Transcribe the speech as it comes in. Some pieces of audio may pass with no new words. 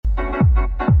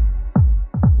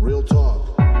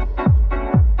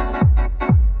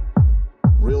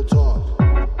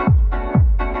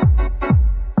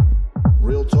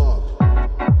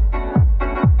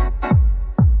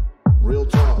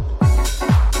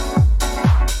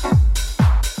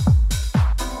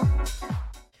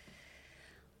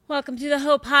Welcome to the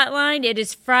Hope Hotline. It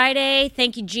is Friday.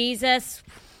 Thank you, Jesus.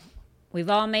 We've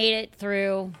all made it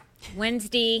through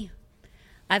Wednesday.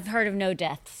 I've heard of no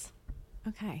deaths.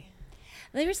 Okay.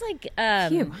 There was like,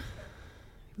 Phew.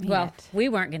 we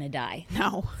weren't going to die.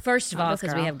 No. First of all,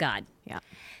 because we have God. Yeah.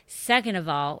 Second of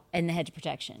all, and the hedge of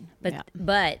protection.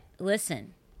 But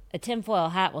listen, a tinfoil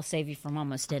hat will save you from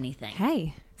almost anything.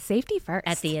 Hey, safety first.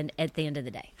 At the end of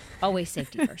the day. Always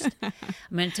safety first. I'm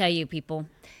going to tell you, people,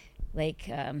 like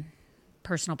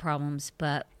personal problems,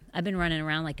 but I've been running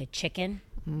around like a chicken.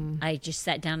 I just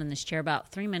sat down in this chair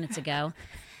about 3 minutes ago,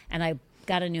 and I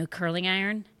got a new curling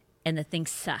iron, and the thing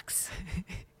sucks.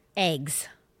 Eggs.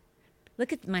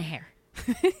 Look at my hair.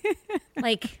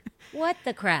 Like, what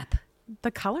the crap? The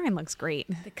coloring looks great.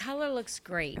 The color looks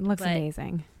great. It looks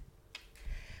amazing.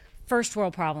 First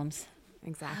world problems.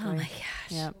 Exactly. Oh, my gosh.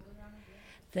 Yep.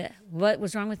 What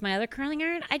was wrong with my other curling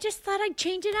iron? I just thought I'd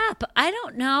change it up. I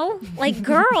don't know. Like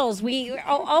girls, we are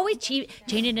always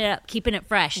changing it up, keeping it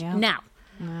fresh. Yep.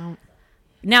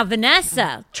 Now,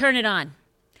 Vanessa, turn it on.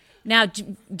 Now,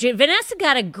 Vanessa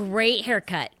got a great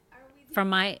haircut from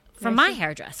my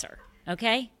hairdresser,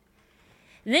 okay?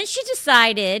 And then she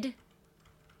decided,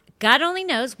 God only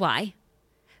knows why,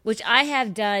 which I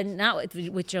have done, not with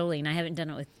Jolene. I haven't done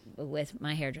it with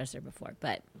my hairdresser before,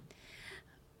 but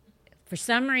for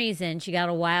some reason, she got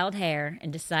a wild hair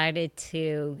and decided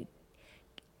to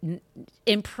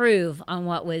improve on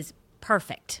what was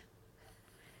perfect.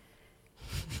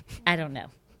 I don't know.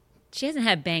 She hasn't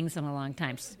had bangs in a long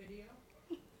time.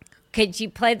 Could you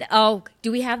play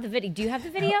do we have the video? Do you have the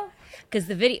video? Because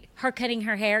the video, her cutting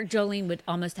her hair, Jolene would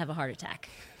almost have a heart attack.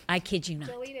 I kid you not.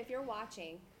 Jolene, if you're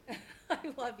watching, I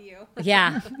love you.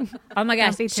 Yeah. Oh my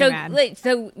gosh.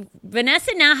 So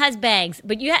Vanessa now has bangs,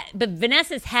 but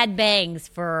Vanessa's had bangs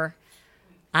for,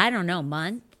 I don't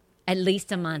know, at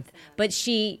least a month. But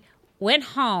she went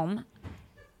home.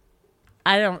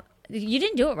 You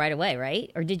didn't do it right away, right?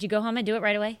 Or did you go home and do it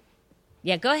right away?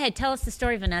 Yeah, go ahead. Tell us the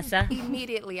story, Vanessa.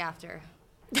 Immediately after.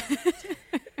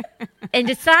 And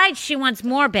decides she wants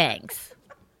more bangs.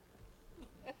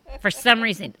 For some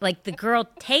reason. Like the girl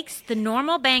takes the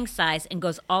normal bang size and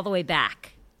goes all the way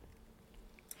back.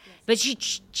 But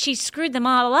she screwed them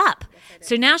all up.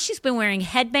 So now she's been wearing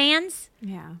headbands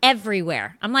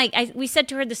everywhere. I'm like, we said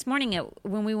to her this morning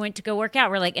when we went to go work out,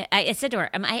 we're like, I said to her,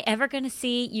 am I ever going to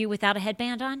see you without a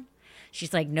headband on?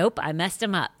 She's like, nope, I messed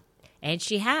them up. And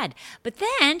she had. But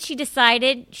then she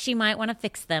decided she might want to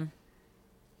fix them.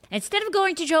 Instead of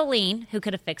going to Jolene, who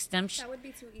could have fixed them. That would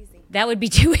be too easy. That would be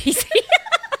too easy.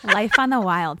 Life on the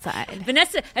wild side.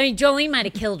 Jolene might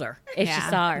have killed her if she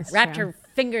saw her. Wrapped true. her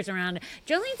fingers around her.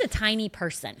 Jolene's a tiny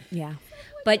person. Yeah.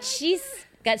 But she's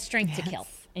got strength to kill.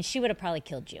 And she would have probably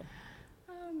killed you.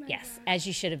 Oh my Yes, God. as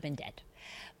you should have been dead.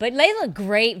 But they look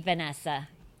great, Vanessa.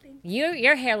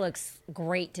 Your hair looks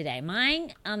great today.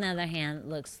 Mine, on the other hand,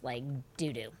 looks like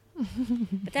doo-doo.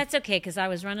 But that's okay because I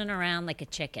was running around like a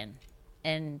chicken.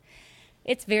 And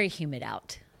it's very humid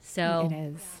out. So It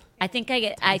is. I think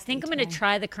I'm going to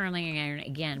try the curling iron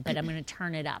again, but I'm going to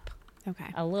turn it up. Okay.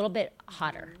 A little bit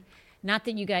hotter. Not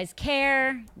that you guys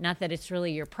care, not that it's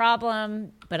really your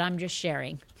problem, but I'm just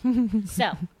sharing.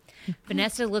 So,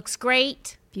 Vanessa looks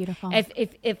great. Beautiful.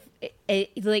 If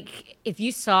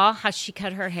you saw how she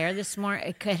cut her hair this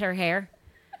morning,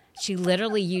 she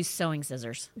literally used sewing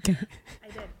scissors. I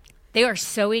did. They are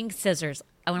sewing scissors.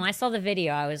 When I saw the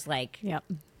video, I was like, Yep.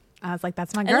 I was like,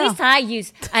 that's my girl. at least I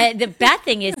use. The bad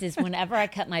thing is whenever I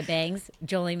cut my bangs,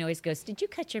 Jolene always goes, "Did you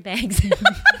cut your bangs?"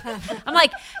 I'm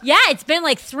like, "Yeah, it's been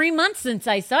like 3 months since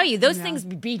I saw you. Those things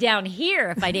would be down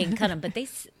here if I didn't cut them." But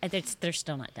they're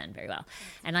still not done very well.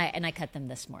 And I cut them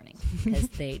this morning because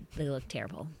they look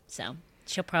terrible. So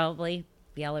she'll probably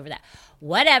be all over that.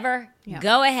 Whatever. Yep.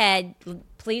 Go ahead.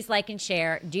 Please like and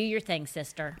share. Do your thing,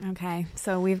 sister. Okay.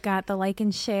 So we've got the like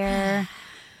and share.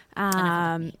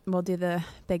 We'll do the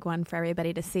big one for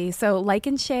everybody to see. So like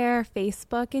and share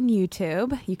Facebook and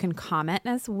YouTube. You can comment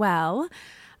as well.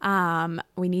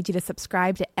 We need you to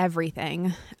subscribe to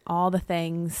everything, all the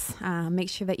things. Make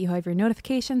sure that you have your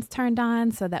notifications turned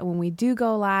on so that when we do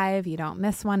go live, you don't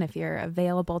miss one if you're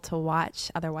available to watch.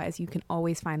 Otherwise, you can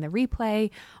always find the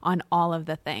replay on all of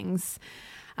the things.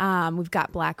 We've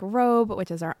got Black Robe, which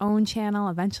is our own channel.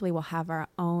 Eventually, we'll have our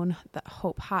own, the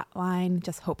Hope Hotline,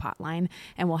 just Hope Hotline,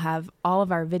 and we'll have all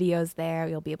of our videos there.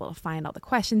 You'll be able to find all the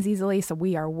questions easily, so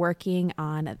we are working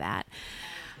on that.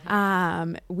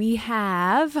 We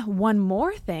have one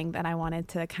more thing that I wanted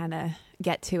to kind of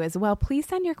get to as well. Please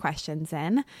send your questions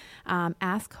in.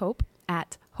 Ask Hope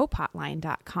at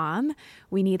hopehotline.com.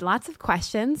 We need lots of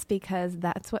questions because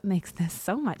that's what makes this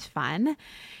so much fun.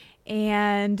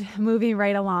 And moving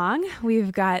right along,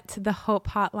 we've got the Hope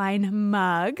Hotline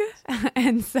mug.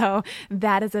 And so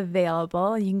that is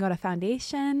available. You can go to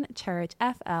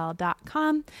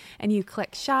foundationchurchfl.com and you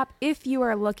click shop. If you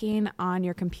are looking on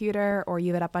your computer or you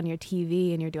have it up on your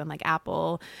TV and you're doing like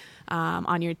Apple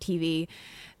on your TV,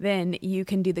 then you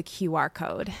can do the QR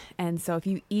code. And so if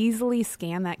you easily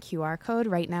scan that QR code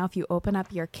right now, if you open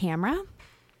up your camera,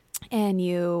 and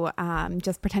you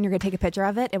just pretend you're going to take a picture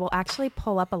of it, it will actually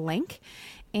pull up a link,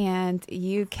 and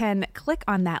you can click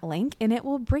on that link, and it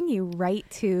will bring you right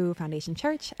to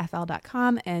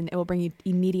foundationchurchfl.com, and it will bring you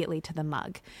immediately to the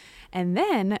mug. And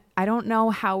then I don't know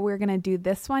how we're going to do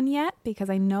this one yet, because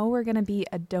I know we're going to be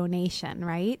a donation,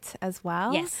 right, as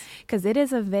well? Yes. Because it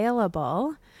is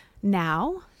available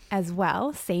now as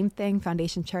well. Same thing,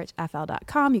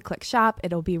 foundationchurchfl.com. You click shop,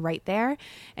 it'll be right there,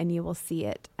 and you will see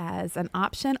it as an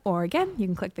option. Or again, you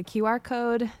can click the QR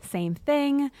code, same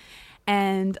thing.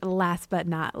 And last but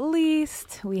not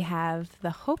least, we have the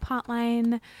Hope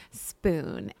Hotline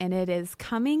spoon, and it is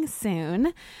coming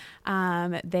soon.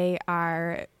 They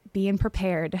are being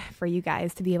prepared for you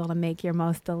guys to be able to make your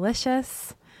most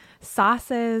delicious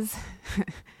sauces,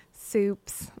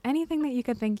 soups, anything that you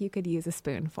could think you could use a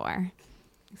spoon for.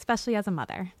 Especially as a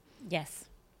mother. Yes.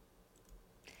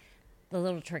 The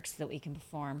little tricks that we can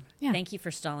perform. Yeah. Thank you for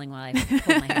stalling while I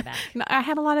pulled my hair back. No, I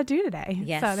had a lot to do today.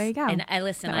 Yes. So there you go. And I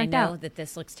know out. that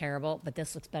this looks terrible, but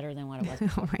this looks better than what it was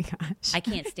before. Oh my gosh. I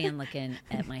can't stand looking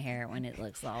at my hair when it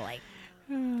looks all like.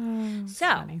 So,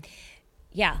 funny.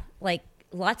 yeah, like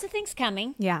lots of things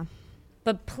coming. Yeah.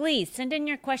 But please send in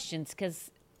your questions,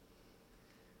 because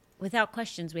without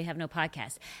questions, we have no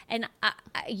podcast. And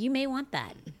you may want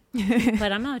that.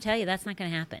 But I'm going to tell you, that's not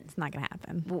going to happen. It's not going to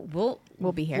happen. We'll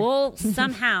be here. We'll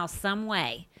somehow, some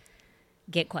way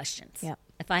get questions. Yep.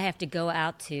 If I have to go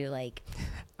out to like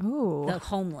Ooh. the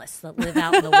homeless that live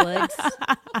out in the woods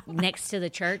next to the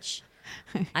church,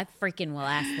 I freaking will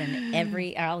ask them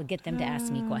I'll get them to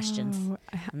ask me questions.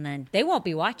 And then they won't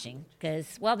be watching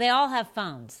because, well, they all have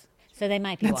phones. So they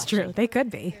might be That's watching. true. They could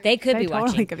be. They could be totally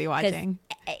watching. Could be watching.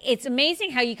 It's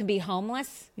amazing how you can be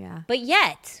homeless, Yeah. but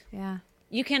yet Yeah.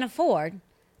 you can afford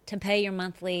to pay your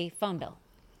monthly phone bill.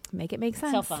 Make it make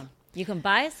sense. Cell phone. You can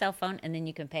buy a cell phone and then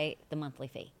you can pay the monthly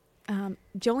fee.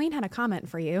 Jolene had a comment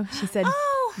for you. She said,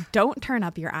 Oh. don't turn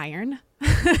up your iron.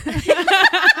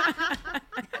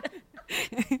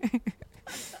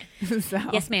 So.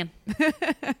 Yes, ma'am.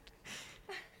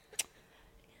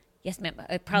 Yes, ma'am.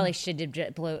 I probably should have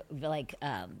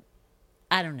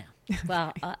I don't know.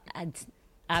 Well,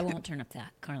 I won't turn up the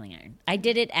curling iron. I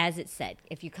did it as it said.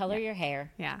 If you color your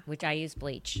hair, Yeah. which I use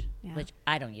bleach, Yeah. which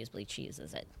I don't use bleach, she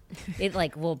uses it. It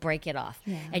like will break it off.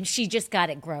 Yeah. And she just got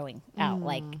it growing out.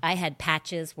 Like I had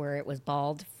patches where it was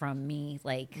bald from me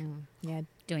Yeah.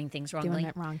 doing things wrongly.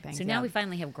 it wrong things, So now yeah. we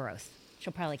finally have growth.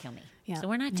 She'll probably kill me. Yeah. So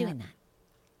we're not doing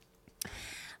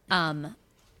that.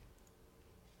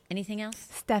 Anything else?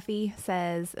 Steffi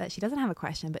says that she doesn't have a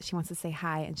question, but she wants to say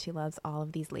hi, and she loves all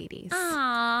of these ladies.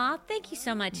 Aw, thank you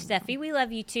so much, Steffi. We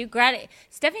love you too.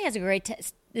 Steffi has a great.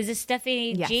 Is this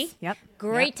Steffi Yes. G? Yep.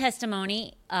 Great Yep.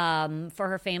 testimony for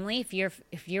her family. If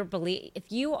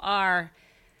you are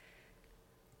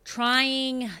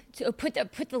trying to put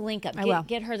the link up, I will.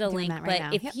 get her the Doing link. that right But now.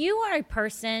 if Yep. you are a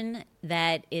person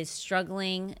that is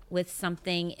struggling with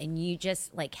something and you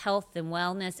just like health and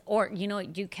wellness, or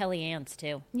do Kellyanne's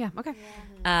too. Yeah. Okay.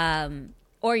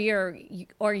 Or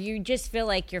you just feel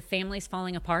like your family's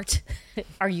falling apart,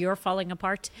 or you're falling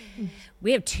apart.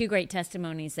 We have two great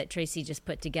testimonies that Tracy just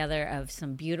put together of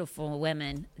some beautiful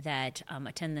women that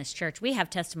attend this church. We have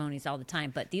testimonies all the time,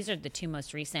 but these are the two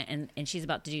most recent, and she's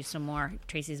about to do some more.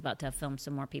 Tracy's about to film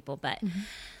some more people, but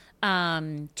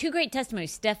two great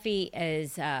testimonies. Steffi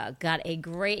has got a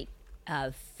great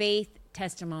faith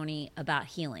testimony about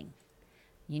healing.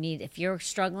 If you're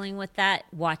struggling with that,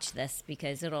 watch this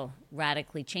because it'll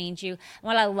radically change you.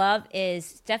 What I love is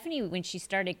Stephanie, when she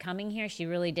started coming here, she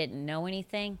really didn't know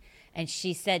anything. And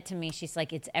she said to me, she's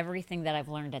like, it's everything that I've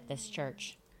learned at this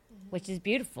church, which is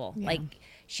beautiful. Yeah. Like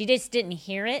she just didn't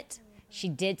hear it. She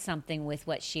did something with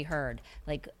what she heard.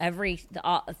 Like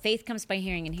faith comes by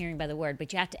hearing and hearing by the word,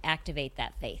 but you have to activate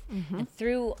that faith. And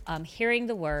through hearing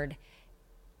the word,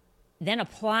 then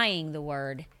applying the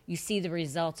word, you see the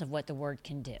results of what the word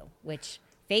can do, which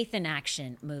faith in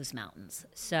action moves mountains.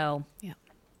 So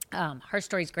her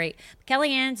story's great.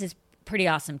 Kellyanne's is pretty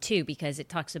awesome too, because it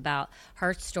talks about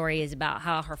her story is about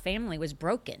how her family was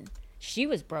broken. She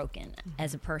was broken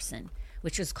as a person,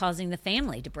 which was causing the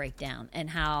family to break down, and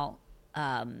how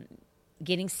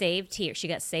getting saved here. She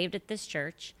got saved at this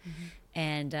church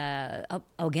and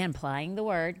again, applying the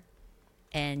word.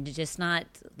 and just not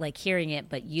like hearing it,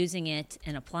 but using it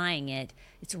and applying it,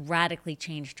 it's radically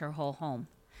changed her whole home,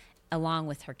 along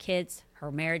with her kids.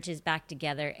 Her marriage is back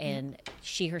together, and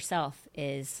she herself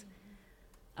is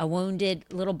a wounded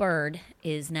little bird,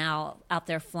 is now out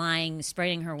there flying,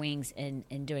 spreading her wings, and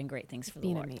doing great things for the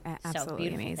Lord.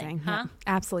 Absolutely amazing. Thing, huh?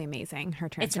 Absolutely amazing. Her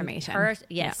transformation.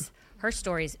 Her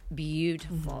story is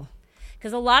beautiful.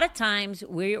 Because a lot of times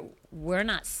we're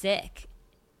not sick.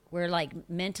 We're like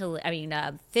mentally,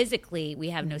 physically,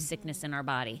 we have no sickness in our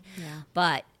body. Yeah.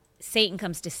 But Satan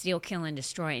comes to steal, kill, and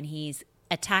destroy, and he's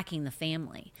attacking the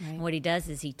family. Right. And what he does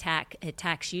is he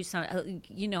attacks you.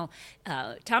 Tom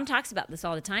talks about this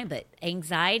all the time, but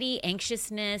anxiety,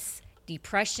 anxiousness,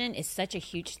 depression is such a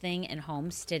huge thing in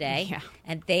homes today. Yeah.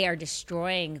 And they are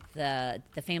destroying the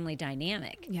family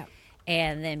dynamic. Yep.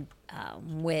 And then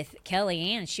with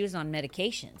Kellyanne, she was on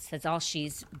medications. That's all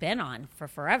she's been on for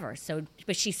forever. So,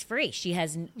 but she's free. She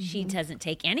doesn't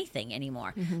take anything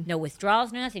anymore. No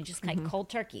withdrawals, no nothing. Just like cold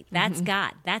turkey. That's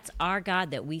God. That's our God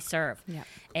that we serve.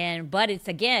 Yep. But it's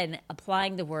again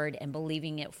applying the word and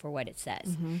believing it for what it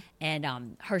says.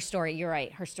 And her story, you're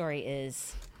right. Her story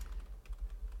is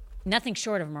nothing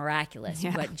short of miraculous,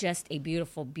 but just a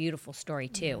beautiful, beautiful story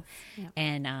too. Yep.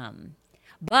 And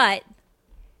but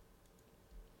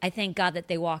I thank God that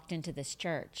they walked into this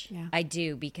church. Yeah. I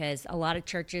do, because a lot of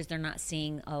churches, they're not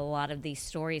seeing a lot of these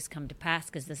stories come to pass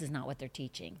because this is not what they're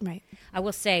teaching. Right. I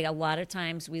will say a lot of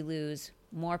times we lose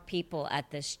more people at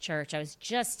this church. I was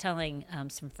just telling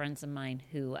some friends of mine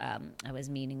who I was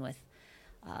meeting with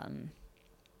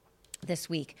this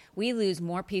week. We lose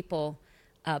more people.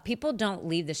 People don't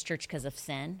leave this church because of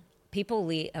sin. People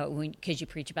leave because you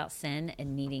preach about sin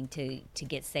and needing to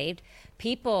get saved.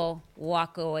 People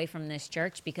walk away from this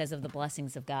church because of the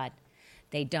blessings of God.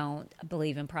 They don't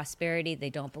believe in prosperity. They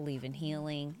don't believe in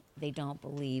healing. They don't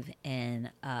believe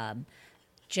in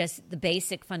just the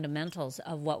basic fundamentals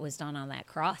of what was done on that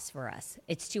cross for us.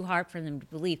 It's too hard for them to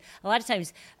believe. A lot of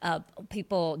times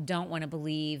people don't want to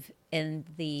believe in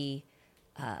the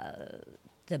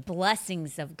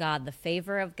blessings of God, the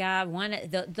favor of God.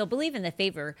 They'll believe in the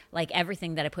favor, like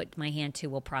everything that I put my hand to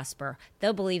will prosper.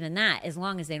 They'll believe in that as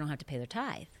long as they don't have to pay their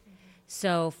tithe.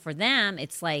 So for them,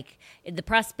 it's like the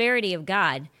prosperity of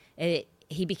God.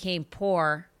 He became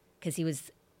poor because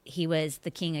he was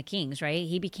the King of Kings, right?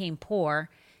 He became poor,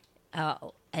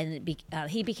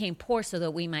 he became poor so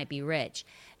that we might be rich.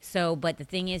 So, but the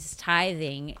thing is,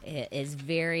 tithing is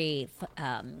very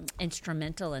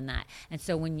instrumental in that. And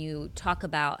so when you talk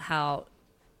about how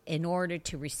in order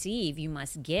to receive, you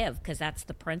must give, because that's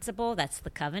the principle, that's the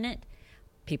covenant,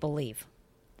 people leave.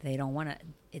 They don't want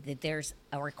to, there's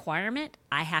a requirement.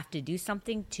 I have to do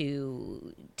something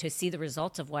to see the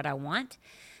results of what I want.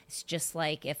 It's just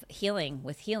like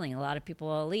with healing, a lot of people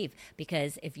will leave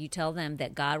because if you tell them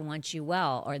that God wants you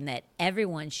well, or that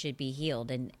everyone should be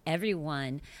healed, and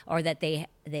everyone, or that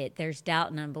there's doubt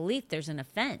and unbelief, there's an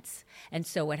offense. And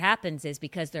so what happens is,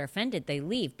 because they're offended, they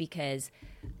leave, because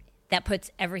that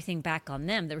puts everything back on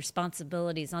them. The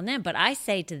responsibility is on them. But I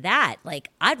say to that,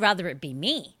 like, I'd rather it be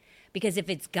me, because if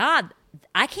it's God,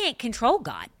 I can't control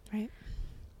God. Right.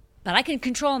 But I can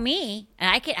control me,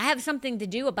 and I have something to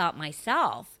do about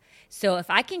myself. So if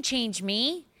I can change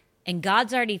me and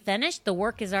God's already finished, the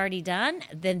work is already done,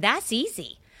 then that's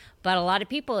easy. But a lot of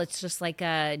people, it's just like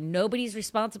nobody's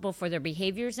responsible for their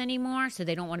behaviors anymore, so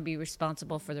they don't want to be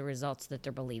responsible for the results that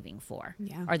they're believing for,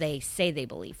 or they say they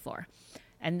believe for.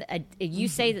 And you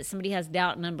say that somebody has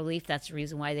doubt and unbelief, that's the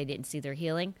reason why they didn't see their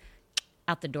healing,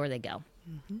 out the door they go,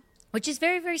 which is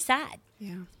very, very sad.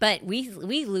 Yeah. But we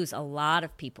lose a lot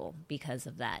of people because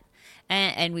of that.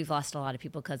 And we've lost a lot of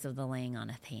people because of the laying on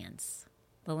of hands.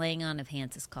 The laying on of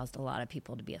hands has caused a lot of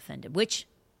people to be offended, which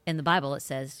in the Bible it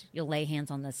says you'll lay hands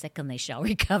on the sick and they shall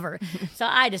recover. So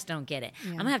I just don't get it.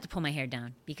 I'm going to have to pull my hair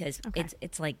down because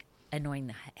it's like annoying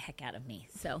the heck out of me.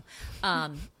 So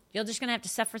you're just going to have to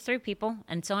suffer through, people,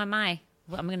 and so am I.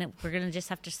 We're going to just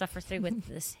have to suffer through with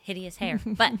this hideous hair.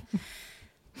 But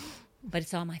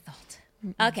it's all my fault.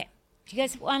 Okay. Do you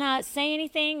guys want to say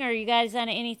anything, or you guys on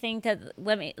anything to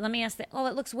let me ask that? Oh,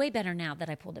 it looks way better now that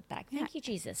I pulled it back. Thank you,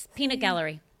 Jesus. Peanut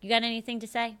Gallery. You got anything to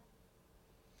say?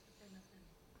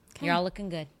 Okay. You're all looking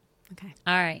good. Okay.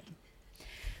 All right.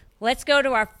 Let's go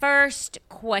to our first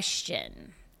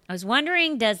question. I was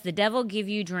wondering, does the devil give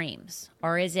you dreams,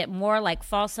 or is it more like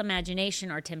false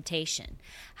imagination or temptation?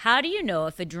 How do you know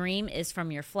if a dream is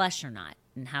from your flesh or not?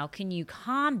 And how can you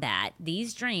combat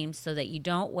these dreams so that you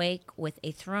don't wake with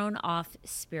a thrown off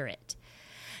spirit?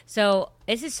 So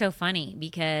this is so funny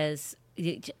because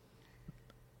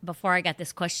before I got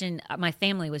this question, my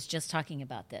family was just talking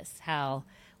about this, how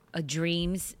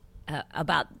dreams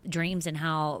about dreams and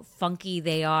how funky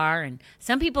they are. And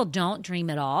some people don't dream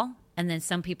at all, and then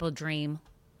some people dream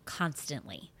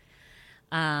constantly.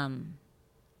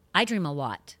 I dream a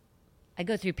lot. I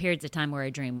go through periods of time where I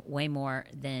dream way more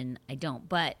than I don't,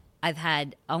 but I've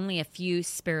had only a few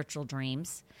spiritual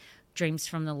dreams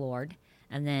from the Lord,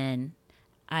 and then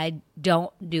I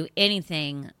don't do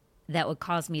anything that would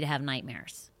cause me to have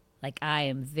nightmares. Like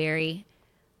I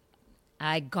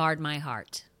guard my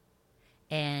heart.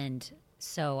 And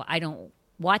so I don't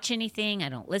watch anything. I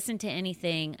don't listen to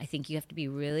anything. I think you have to be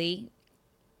really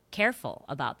careful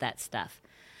about that stuff.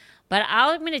 But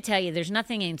I'm going to tell you, there's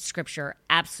nothing in Scripture,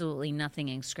 absolutely nothing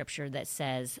in Scripture that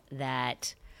says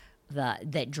that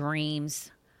that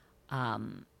dreams,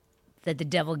 that the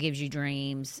devil gives you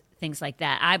dreams, things like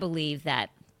that. I believe that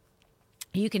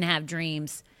you can have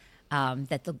dreams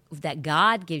that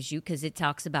God gives you, because it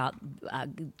talks about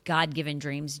God-given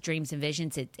dreams and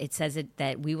visions. It says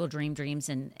that we will dream dreams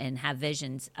and have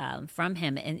visions from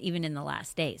Him, and even in the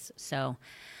last days. So,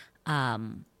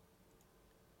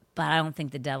 but I don't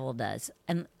think the devil does.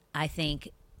 And I think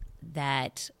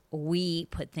that we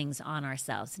put things on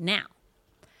ourselves. Now,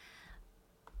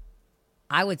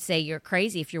 I would say you're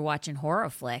crazy if you're watching horror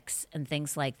flicks and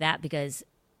things like that, because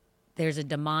there's a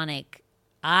demonic,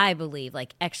 I believe,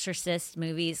 like Exorcist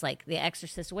movies, like The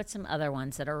Exorcist. What's some other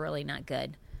ones that are really not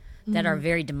good, that are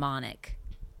very demonic?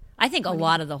 I think a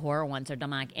lot of the horror ones are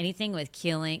demonic. Anything with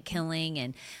killing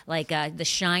and like The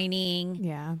Shining.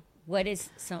 Yeah. What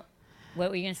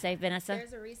were you going to say, Vanessa?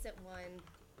 There's a recent one.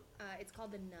 It's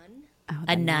called The Nun. Oh,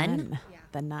 A Nun? Yeah.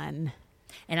 The Nun.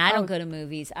 And I don't go to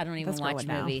movies. I don't even This girl watch would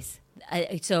know. movies.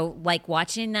 So, like,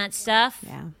 watching that stuff,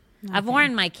 Yeah. I've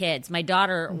warned my kids. My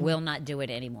daughter will not do it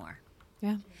anymore.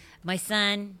 Yeah. My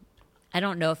son, I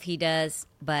don't know if he does,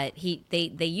 but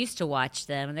they used to watch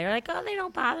them, and they're like, oh, they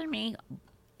don't bother me.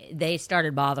 They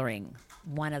started bothering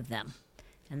one of them.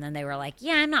 And then they were like,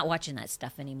 yeah, I'm not watching that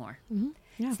stuff anymore.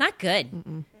 Yeah. It's not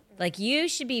good. Like, you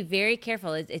should be very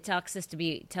careful. It tells us to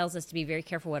be very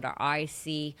careful what our eyes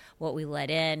see, what we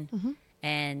let in,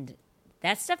 and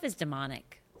that stuff is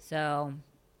demonic. So,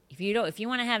 if you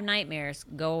want to have nightmares,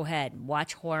 go ahead,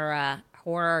 watch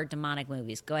horror demonic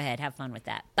movies. Go ahead, have fun with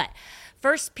that. But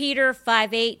 1 Peter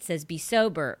 5:8 says, "Be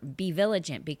sober, be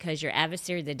vigilant, because your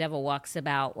adversary, the devil, walks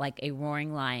about like a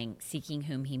roaring lion, seeking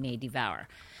whom he may devour."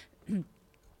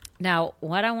 Now,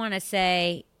 what I want to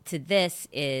say to this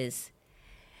is,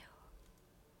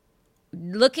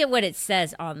 look at what it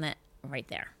says on that right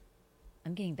there.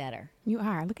 I'm getting better. You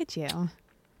are. Look at you.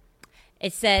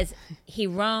 It says he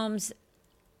roams,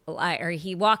 or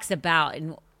he walks about,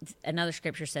 and another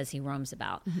scripture says he roams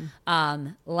about,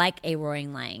 like a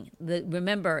roaring lion.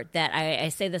 Remember that I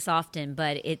say this often,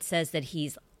 but it says that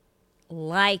he's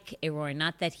like a roaring,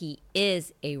 not that he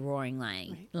is a roaring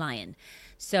lion.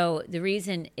 So the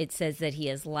reason it says that he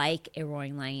is like a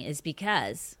roaring lion is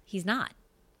because he's not.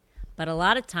 But a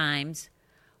lot of times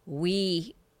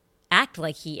we act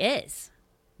like he is.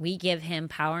 We give him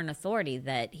power and authority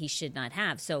that he should not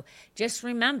have. So just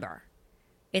remember,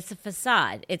 it's a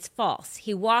facade. It's false.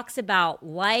 He walks about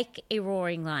like a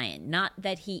roaring lion, not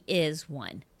that he is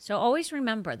one. So always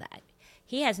remember that.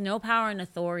 He has no power and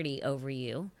authority over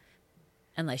you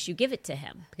unless you give it to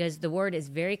him, because the word is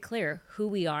very clear who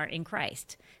we are in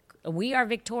Christ. We are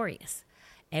victorious,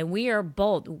 and we are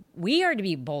bold. We are to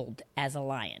be bold as a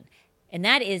lion, and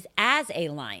that is as a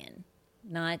lion,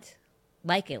 not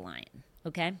like a lion.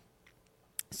 Okay?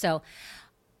 So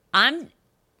I'm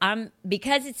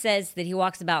because it says that he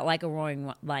walks about like a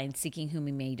roaring lion, seeking whom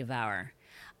he may devour.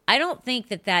 I don't think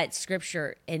that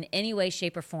scripture in any way,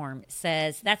 shape, or form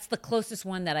says, that's the closest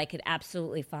one that I could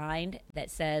absolutely find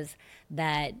that says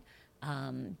that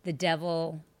the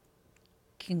devil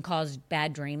can cause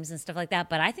bad dreams and stuff like that.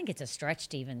 But I think it's a stretch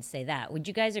to even say that. Would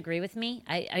you guys agree with me?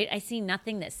 I see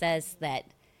nothing that says that,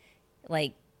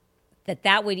 like,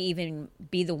 that would even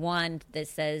be the one that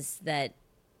says that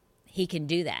he can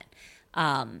do that.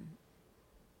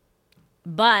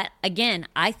 But again,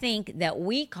 I think that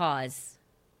we cause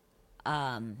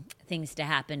things to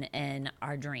happen in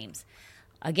our dreams.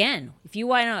 Again, if you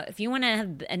want to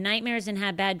have nightmares and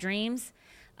have bad dreams,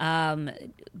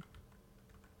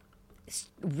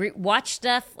 watch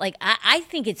stuff like I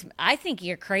think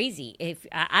you're crazy if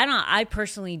I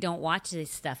personally don't watch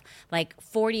this stuff like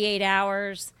 48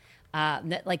 hours.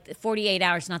 Like 48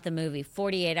 hours, not the movie,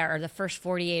 48 hour, or the first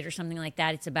 48 or something like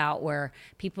that. It's about where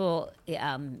people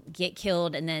get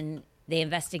killed and then they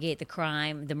investigate the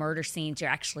crime, the murder scenes. You're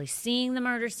actually seeing the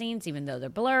murder scenes, even though they're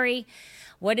blurry.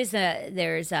 There's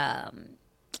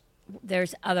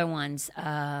other ones.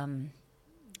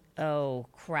 Oh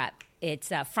crap!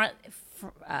 It's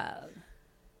I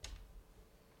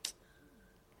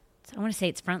want to say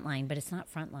it's Frontline, but it's not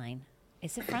Frontline.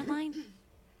 Is it Frontline?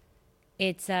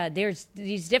 It's there's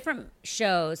these different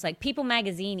shows, like People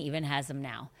Magazine even has them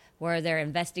now, where they're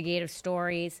investigative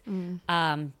stories.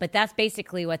 But that's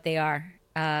basically what they are.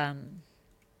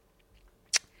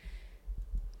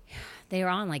 They are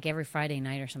on like every Friday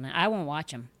night or something. I won't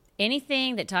watch them.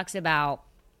 Anything that talks about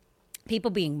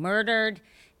people being murdered,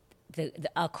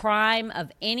 a crime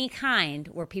of any kind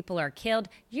where people are killed,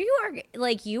 you are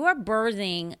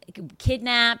birthing,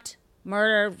 kidnapped,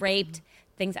 murdered, raped,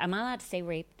 things. Am I allowed to say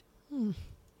raped?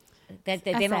 That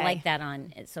they don't like that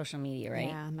on social media, right?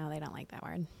 Yeah, no, they don't like that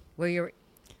word. Where you're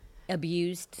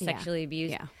abused, sexually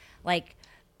abused. Yeah. Like,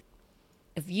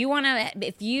 if you want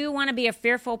to be a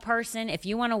fearful person, if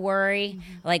you want to worry,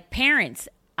 like parents,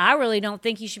 I really don't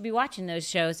think you should be watching those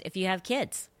shows if you have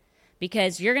kids,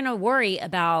 because you're going to worry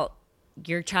about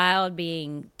your child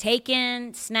being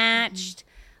taken, snatched.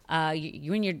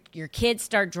 When your kids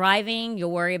start driving,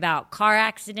 you'll worry about car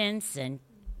accidents and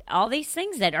all these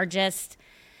things that are just,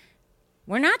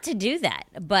 we're not to do that.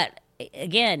 But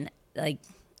again, like,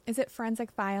 is it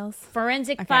forensic files?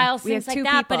 Forensic files, things like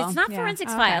that. But it's not forensic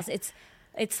files.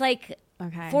 It's like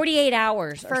 48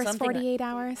 hours or something. 48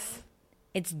 hours?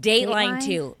 It's Dateline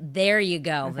too. There you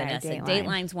go, Vanessa.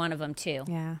 Dateline's one of them too.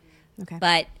 Yeah. Okay.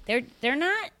 But they're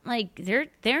not like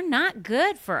they're not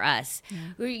good for us.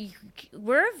 Yeah.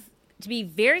 We're to be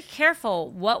very careful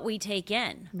what we take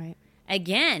in. Right.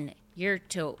 Again,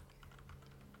 the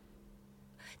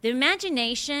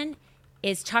imagination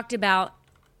is talked about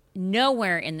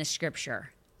nowhere in the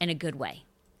scripture in a good way.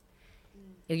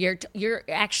 You're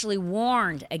actually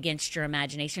warned against your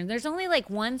imagination. There's only like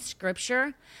one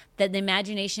scripture that the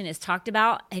imagination is talked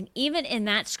about, and even in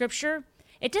that scripture,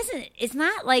 it's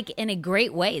not like in a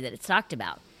great way that it's talked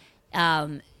about.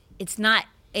 It's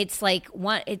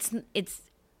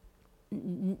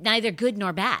neither good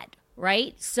nor bad,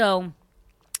 right? So,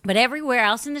 but everywhere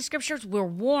else in the scriptures, we're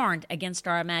warned against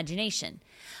our imagination.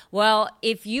 Well,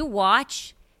 if you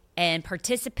watch and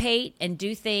participate and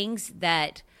do things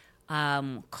that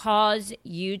cause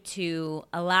you to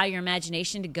allow your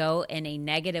imagination to go in a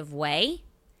negative way,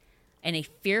 in a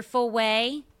fearful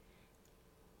way,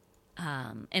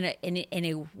 in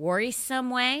a worrisome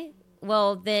way,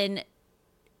 well, then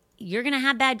you're going to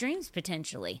have bad dreams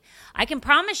potentially. I can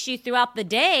promise you throughout the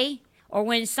day, or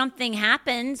when something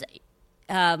happens,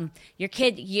 your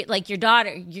kid, your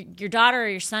daughter or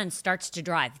your son starts to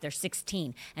drive. They're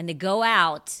 16, and they go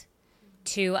out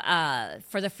to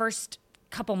for the first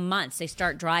couple months they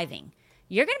start driving.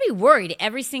 You're going to be worried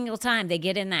every single time they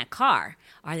get in that car.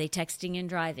 Are they texting and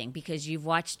driving? Because you've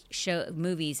watched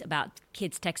movies about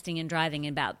kids texting and driving,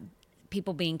 and about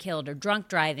people being killed, or drunk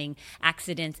driving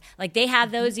accidents. Like, they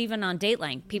have those even on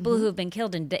Dateline. People who have been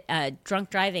killed in drunk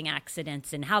driving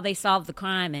accidents, and how they solve the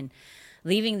crime and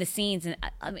leaving the scenes. And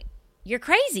I mean, you're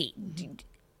crazy,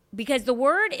 because the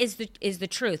word is the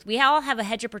truth. We all have a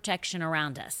hedge of protection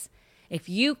around us. If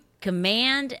you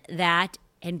command that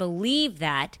and believe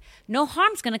that, no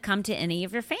harm's going to come to any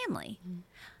of your family.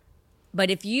 But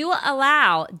if you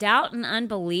allow doubt and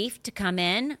unbelief to come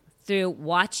in through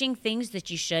watching things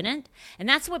that you shouldn't, and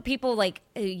that's what people like,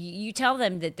 you tell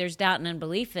them that there's doubt and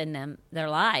unbelief in their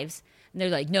lives, and they're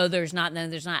like, no, there's not.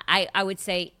 I would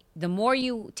say the more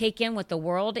you take in what the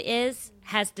world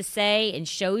has to say and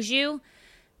shows you,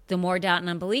 the more doubt and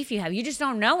unbelief you have. You just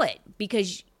don't know it,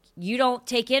 because you don't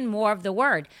take in more of the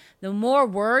word. The more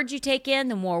word you take in,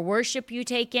 the more worship you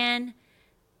take in,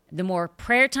 the more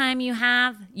prayer time you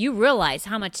have, you realize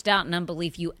how much doubt and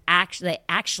unbelief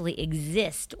actually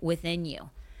exist within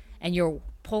you. And you're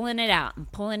pulling it out and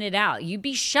pulling it out. You'd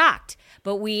be shocked.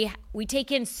 But we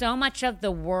take in so much of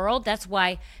the world. That's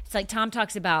why it's like Tom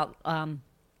talks about,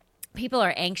 people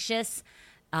are anxious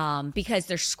because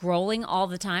they're scrolling all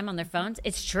the time on their phones.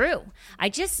 It's true. I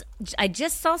just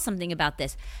saw something about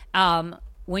this.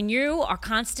 When you are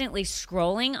constantly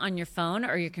scrolling on your phone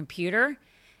or your computer,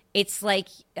 it's like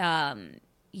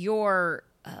you're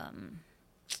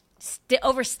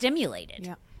overstimulated.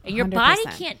 Yeah. Your body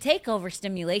can't take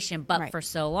overstimulation but for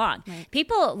so long. Right.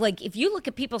 People, like, if you look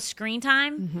at people's screen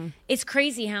time, it's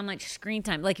crazy how much screen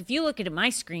time. Like, if you look at my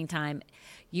screen time,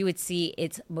 you would see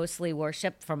it's mostly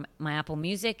worship from my Apple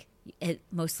Music,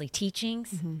 mostly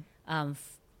teachings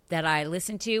that I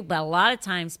listen to. But a lot of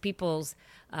times people's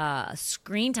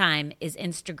screen time is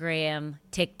Instagram,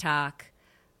 TikTok,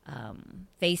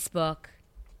 Facebook.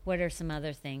 What are some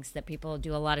other things that people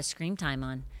do a lot of screen time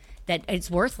on that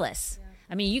it's worthless? Yeah.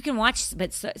 I mean, you can watch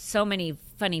but so many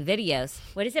funny videos.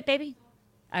 What is it, baby?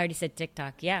 I already said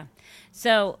TikTok. Yeah.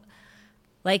 So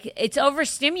Like, it's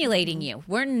overstimulating you.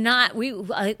 We're not,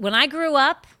 when I grew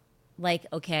up, like,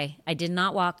 okay, I did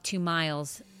not walk 2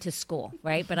 miles to school,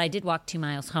 right? But I did walk 2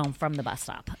 miles home from the bus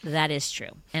stop. That is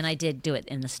true. And I did do it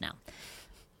in the snow.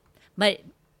 But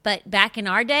back in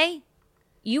our day,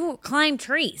 you climbed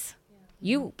trees.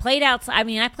 You played outside. I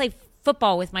mean, I played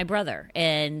football with my brother,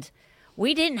 and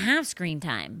we didn't have screen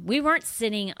time. We weren't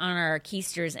sitting on our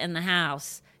keisters in the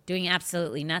house doing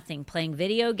absolutely nothing, playing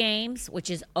video games,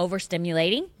 which is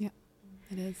overstimulating. Yeah,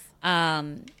 it is.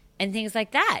 And things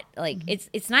like that. Like,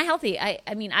 it's not healthy. I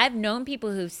mean, I've known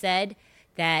people who've said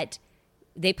that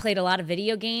they played a lot of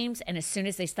video games, and as soon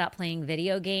as they stopped playing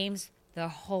video games, their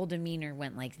whole demeanor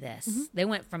went like this. They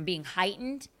went from being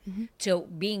heightened to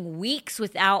being weeks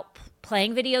without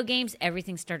playing video games.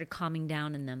 Everything started calming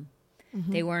down in them.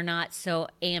 They were not so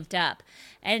amped up.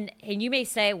 And you may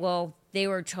say, well, they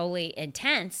were totally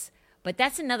intense, but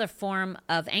that's another form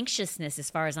of anxiousness as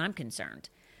far as I'm concerned.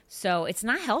 So it's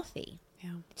not healthy.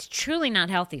 Yeah. It's truly not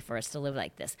healthy for us to live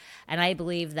like this. And I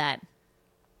believe that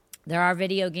there are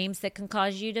video games that can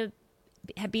cause you to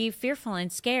be fearful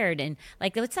and scared. And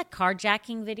like, what's that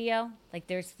carjacking video? Like,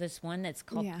 there's this one that's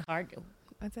called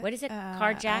what is it?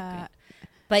 Carjack.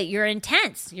 But you're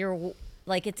intense. You're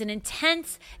like, it's an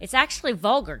intense, it's actually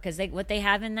vulgar because what they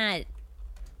have in that,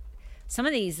 some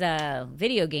of these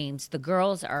video games, the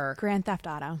girls are Grand Theft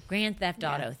Auto. Grand Theft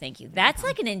Auto, thank you. That's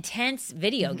like an intense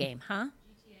video game, huh?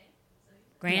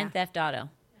 Grand Theft Auto.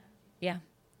 Yeah.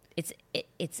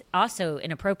 It's also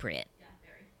inappropriate.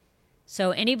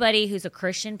 So anybody who's a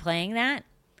Christian playing that,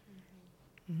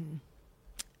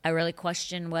 I really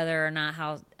question whether or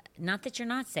not not that you're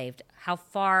not saved, how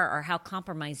far or how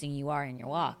compromising you are in your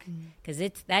walk. Because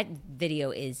that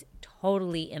video is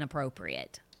totally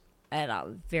inappropriate at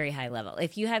a very high level.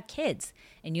 If you have kids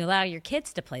and you allow your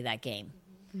kids to play that game,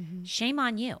 shame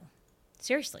on you.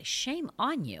 Seriously, shame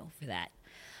on you for that.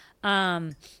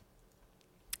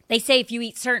 They say if you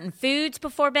eat certain foods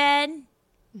before bed,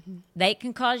 they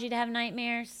can cause you to have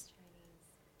nightmares.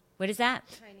 What is that?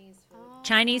 Chinese food.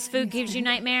 Chinese food gives you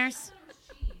nightmares?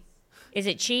 Is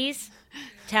it cheese?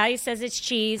 Talia says it's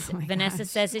cheese. Vanessa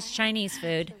says it's Chinese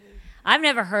food. I've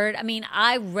never heard. I mean,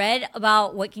 I read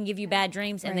about what can give you bad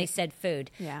dreams, and they said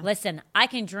food. Yeah. Listen, I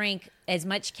can drink as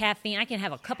much caffeine. I can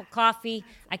have a cup of coffee.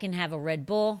 I can have a Red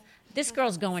Bull. This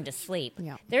girl's going to sleep.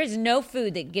 Yeah. There is no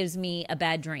food that gives me a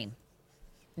bad dream.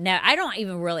 Now, I don't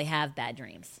even really have bad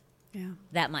dreams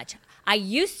that much. I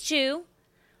used to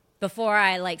before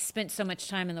I spent so much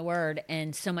time in the Word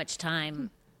and so much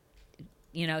time,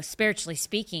 spiritually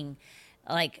speaking,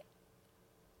 I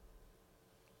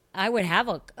would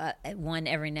have one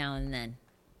every now and then.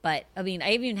 But, I mean,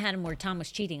 I even had him where Tom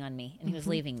was cheating on me and he was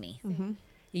leaving me.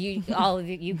 All of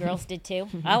you girls did too?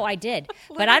 Oh, I did.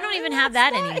 But I don't even have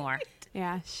that anymore.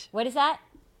 Yeah. What is that?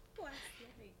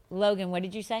 Logan, what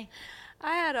did you say?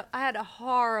 I had a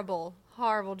horrible,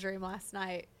 horrible dream last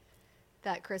night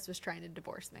that Chris was trying to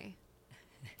divorce me.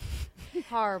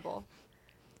 Horrible.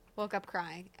 Woke up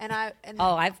crying.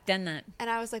 I've done that. And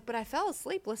I was like, but I fell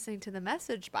asleep listening to the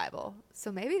Message Bible.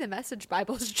 So maybe the Message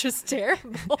Bible is just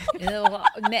terrible.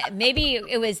 Maybe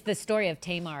it was the story of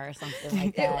Tamar or something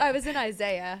like that. I was in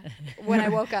Isaiah when I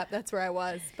woke up. That's where I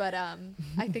was. But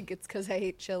I think it's because I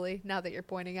hate chili, now that you're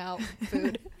pointing out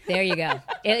food. There you go.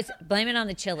 Blame it on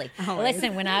the chili.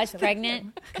 Listen, when I was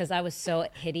pregnant, because I was so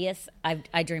hideous,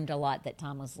 I dreamed a lot that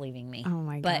Tom was leaving me. Oh,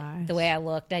 my But gosh. the way I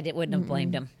looked, wouldn't have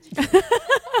blamed him.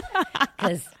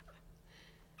 Because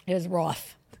it was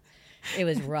rough. It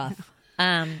was rough.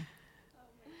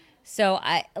 So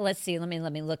let's see. Let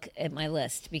me look at my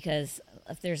list, because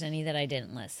if there's any that I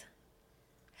didn't list.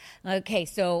 Okay,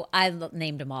 so I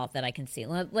named them all that I can see.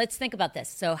 Let's think about this.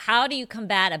 So how do you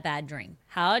combat a bad dream?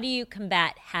 How do you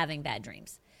combat having bad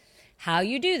dreams? How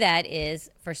you do that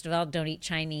is, first of all, don't eat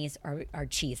Chinese or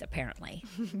cheese, apparently.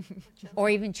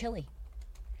 Or even chili.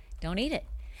 Don't eat it.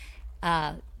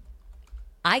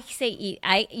 I say eat.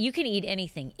 You can eat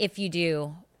anything if you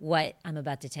do what I'm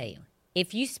about to tell you.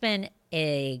 If you spend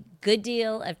a good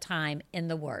deal of time in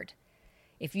the Word,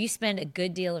 if you spend a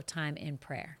good deal of time in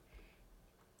prayer,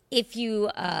 if you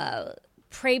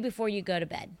pray before you go to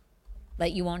bed,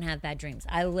 that you won't have bad dreams.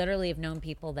 I literally have known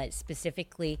people that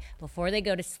specifically, before they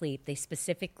go to sleep, they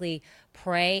specifically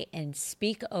pray and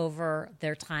speak over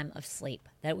their time of sleep.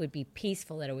 That it would be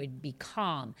peaceful, that it would be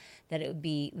calm, that it would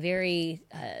be very...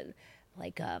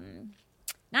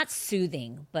 not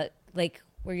soothing, but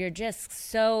where you're just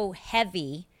so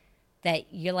heavy that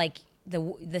you're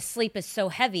the sleep is so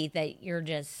heavy that you're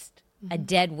just a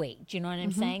dead weight. Do you know what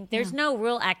I'm saying? There's no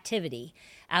real activity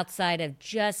outside of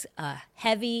just a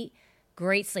heavy,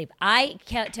 great sleep. I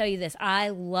can't tell you this. I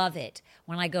love it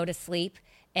when I go to sleep,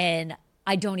 and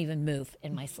I don't even move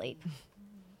in my sleep.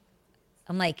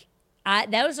 I'm like,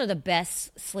 those are the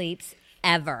best sleeps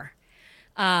ever.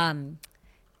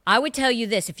 I would tell you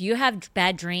this: if you have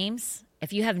bad dreams,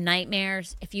 if you have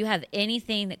nightmares, if you have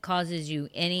anything that causes you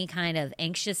any kind of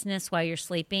anxiousness while you're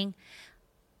sleeping,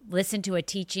 listen to a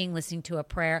teaching, listen to a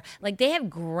prayer. Like they have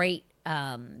great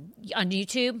on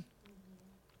YouTube.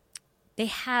 They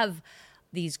have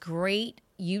these great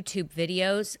YouTube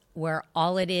videos where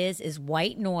all it is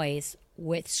white noise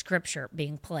with scripture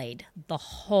being played the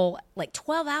whole, like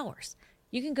 12 hours.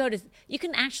 You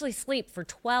can actually sleep for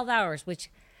 12 hours, which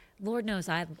Lord knows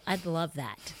I'd love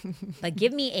that. But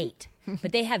give me 8.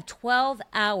 But they have 12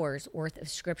 hours worth of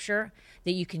scripture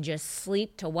that you can just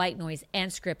sleep to white noise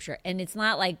and scripture. And it's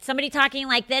not like somebody talking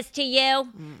like this to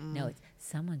you. Mm-mm. No, it's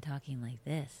someone talking like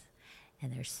this,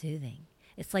 and they're soothing.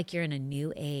 It's like you're in a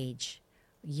new age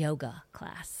yoga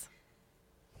class,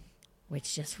 which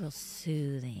is just real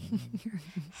soothing, and you're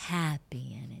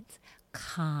happy, and it's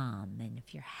calm. And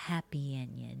if you're happy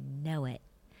and you know it,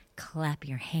 clap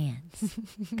your hands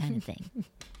kind of thing.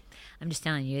 I'm just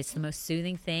telling you, it's the most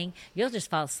soothing thing. You'll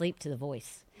just fall asleep to the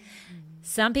voice.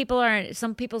 Some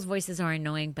people's voices are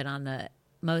annoying, but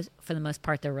for the most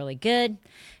part, they're really good.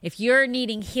 If you're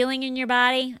needing healing in your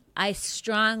body, I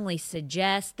strongly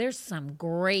suggest there's some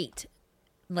great,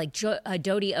 like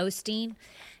Dodie Osteen.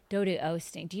 Dodie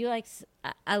Osteen. Do you like?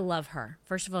 I love her.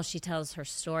 First of all, she tells her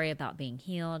story about being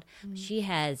healed. Mm-hmm. She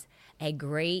has a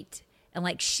great, and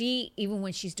like even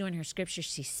when she's doing her scripture,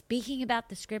 she's speaking about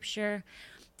the scripture.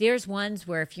 There's ones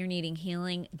where if you're needing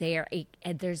healing,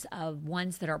 there's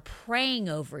ones that are praying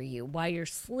over you while you're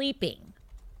sleeping,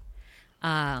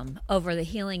 over the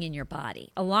healing in your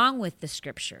body, along with the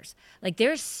scriptures. Like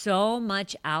there's so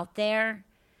much out there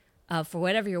for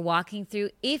whatever you're walking through.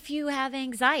 If you have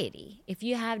anxiety, if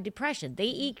you have depression,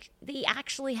 they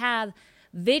actually have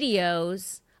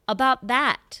videos about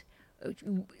that,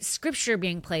 scripture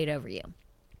being played over you.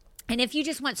 And if you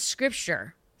just want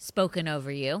scripture spoken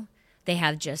over you, they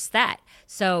have just that.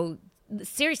 So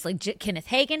seriously, Kenneth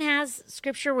Hagin has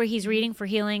scripture where he's reading for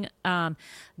healing.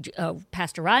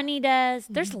 Pastor Rodney does.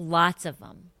 There's lots of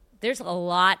them. There's a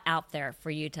lot out there for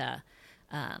you to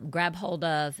grab hold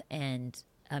of and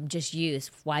just use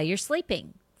while you're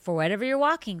sleeping for whatever you're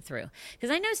walking through.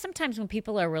 Because I know sometimes when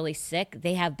people are really sick,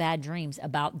 they have bad dreams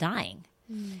about dying.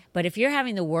 But if you're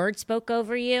having the word spoke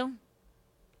over you,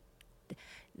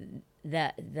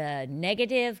 the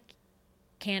negative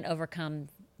can't overcome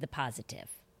the positive.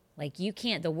 Like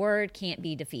the word can't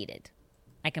be defeated.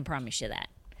 I can promise you that.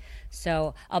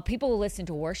 So people will listen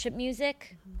to worship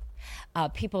music.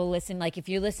 People listen, like if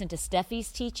you listen to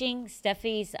Steffi's teaching,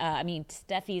 Steffi's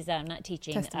not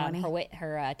teaching, testimony.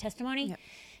 Her testimony. Yep.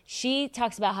 She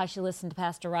talks about how she listened to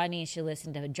Pastor Rodney and she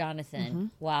listened to Jonathan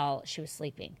while she was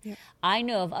sleeping. Yep. I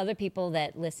know of other people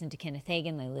that listen to Kenneth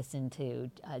Hagin. They listen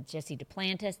to Jesse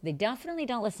Duplantis. They definitely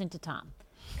don't listen to Tom.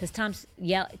 Because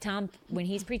Tom, when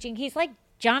he's preaching, he's like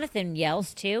Jonathan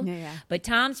yells too. Yeah. But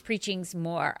Tom's preaching's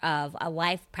more of a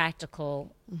life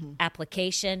practical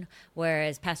application,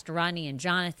 whereas Pastor Ronnie and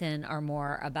Jonathan are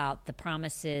more about the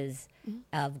promises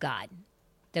of God,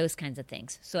 those kinds of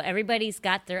things. So everybody's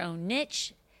got their own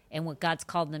niche and what God's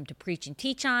called them to preach and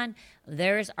teach on.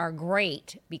 Theirs are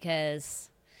great because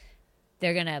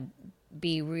they're going to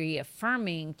be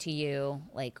reaffirming to you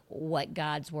like what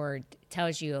God's word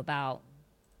tells you about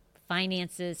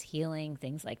finances, healing,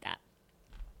 things like that.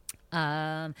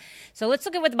 So let's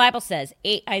look at what the Bible says.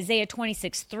 Isaiah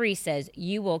 26:3 says,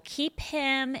 "You will keep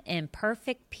him in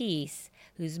perfect peace,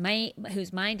 whose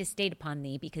mind is stayed upon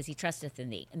thee, because he trusteth in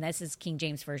thee." And this is King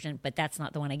James Version, but that's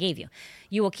not the one I gave you.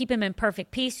 "You will keep him in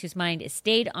perfect peace, whose mind is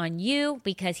stayed on you,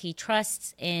 because he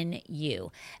trusts in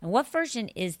you." And what version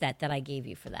is that I gave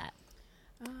you for that?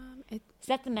 Is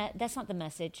that that's not the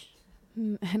Message?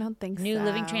 I don't think so. New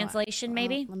Living Translation,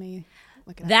 maybe? Let me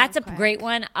look it up. That's a great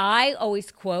one. I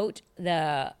always quote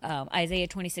the Isaiah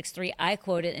 26:3. I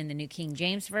quote it in the New King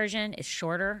James Version. It's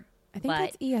shorter. I think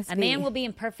that's ESV. "A man will be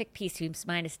in perfect peace whose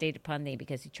mind is stayed upon thee,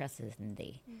 because he trusts in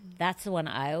thee." That's the one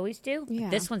I always do. Yeah.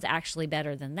 This one's actually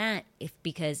better than that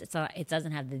because it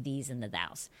doesn't have the these and the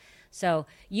thous. So,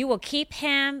 "You will keep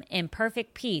him in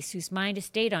perfect peace whose mind is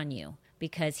stayed on you,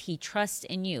 because he trusts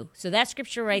in you." So that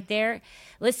scripture right there,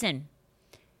 listen,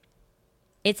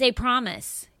 it's a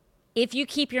promise. If you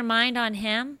keep your mind on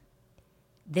him,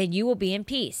 then you will be in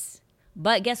peace.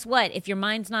 But guess what? If your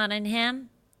mind's not on him,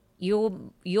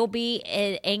 you'll be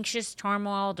in anxious,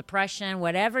 turmoil, depression,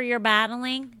 whatever you're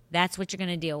battling, that's what you're going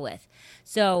to deal with.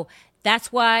 So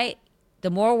that's why the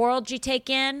more world you take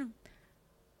in,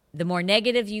 the more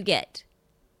negative you get.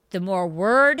 The more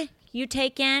word you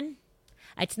take in,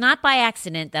 it's not by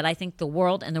accident that I think the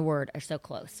world and the word are so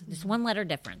close. There's one letter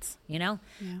difference, you know?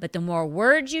 Yeah. But the more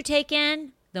words you take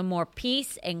in, the more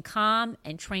peace and calm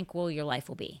and tranquil your life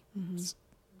will be.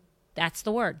 That's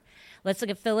the word. Let's look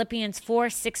at Philippians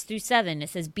 4:6-7. It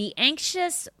says, be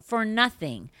anxious for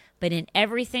nothing, but in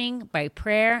everything by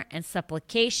prayer and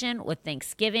supplication with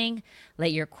thanksgiving,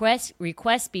 let your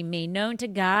requests be made known to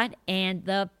God, and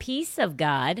the peace of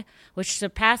God, which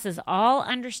surpasses all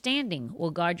understanding,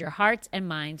 will guard your hearts and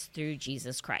minds through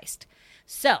Jesus Christ.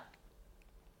 So,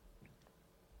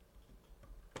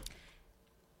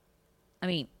 I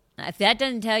mean, if that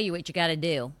doesn't tell you what you got to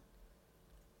do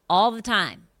all the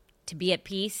time to be at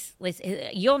peace,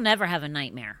 you'll never have a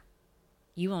nightmare.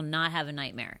 You will not have a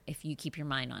nightmare if you keep your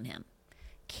mind on him.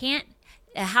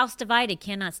 A house divided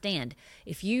cannot stand.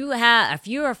 If you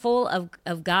are full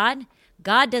of God,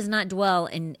 God does not dwell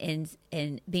in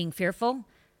being fearful.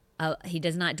 He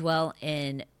does not dwell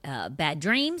in bad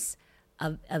dreams,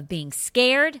 of being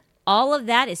scared. All of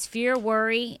that is fear,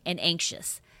 worry, and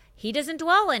anxious. He doesn't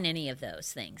dwell in any of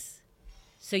those things.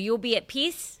 So you'll be at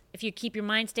peace if you keep your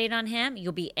mind stayed on him.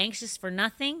 You'll be anxious for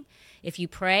nothing if you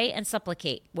pray and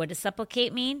supplicate. What does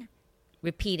supplicate mean?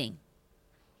 Repeating.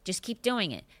 Just keep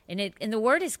doing it. And the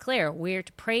word is clear. We're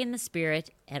to pray in the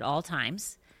Spirit at all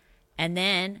times, and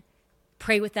then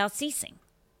pray without ceasing.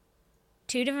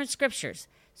 2 different scriptures.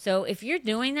 So if you're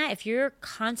doing that, if you're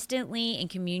constantly in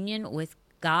communion with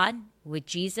God, with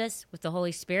Jesus, with the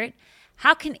Holy Spirit,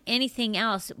 how can anything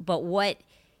else but what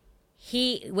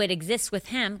exists with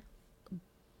him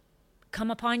come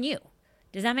upon you?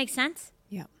 Does that make sense?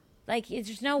 Yeah. Like,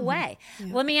 there's no way.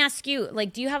 Yeah. Let me ask you,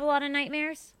 do you have a lot of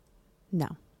nightmares? No.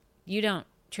 You don't.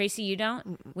 Tracy, you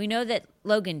don't? We know that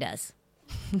Logan does.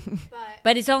 But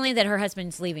But it's only that her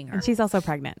husband's leaving her. And she's also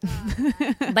pregnant.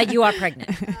 But you are pregnant.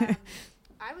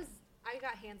 I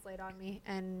got hands laid on me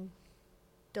and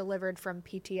delivered from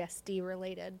PTSD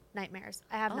related nightmares.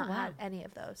 I have Oh, not wow. had any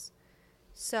of those.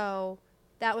 So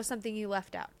that was something you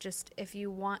left out. Just if you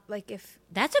want, if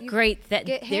That's a you great... get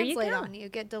there hands you laid go. on you,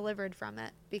 get delivered from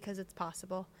it because it's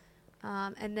possible.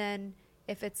 And then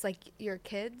if it's like your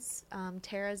kids,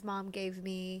 Tara's mom gave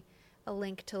me a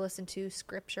link to listen to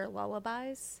scripture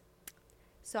lullabies.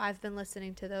 So I've been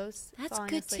listening to those. That's falling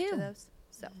good, asleep too. To those.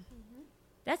 So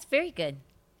That's very good.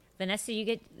 Vanessa, you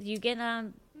get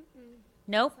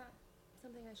no? it's not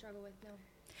something I struggle with, no.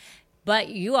 But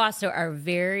you also are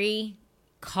very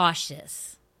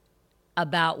cautious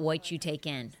about what you take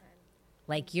in.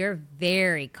 Like, you're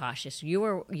very cautious. You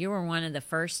were one of the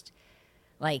first,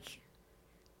 I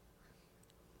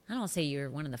don't want to say you're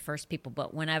one of the first people,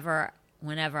 but whenever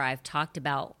I've talked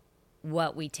about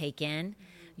what we take in,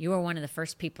 you were one of the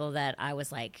first people that I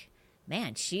was like,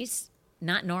 man, she's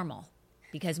not normal.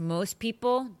 Because most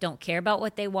people don't care about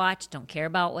what they watch, don't care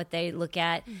about what they look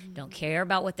at, don't care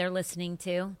about what they're listening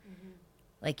to.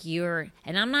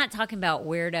 And I'm not talking about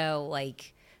weirdo,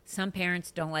 some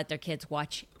parents don't let their kids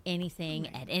watch anything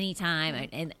at any time.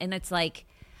 And it's like,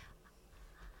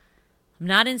 I'm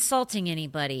not insulting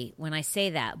anybody when I say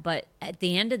that, but at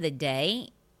the end of the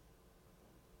day,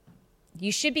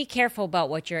 you should be careful about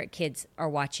what your kids are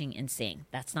watching and seeing.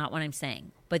 That's not what I'm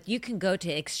saying. But you can go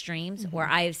to extremes where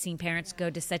I have seen parents go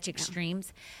to such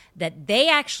extremes that they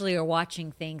actually are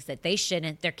watching things that they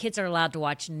shouldn't. Their kids are allowed to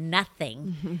watch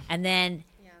nothing. And then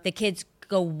the kids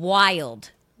go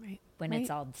wild when it's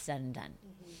all said and done.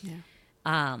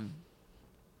 Yeah.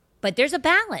 But there's a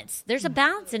balance. There's a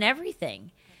balance in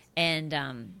everything. And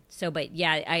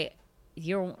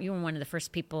you were one of the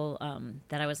first people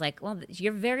that I was like, well,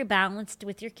 you're very balanced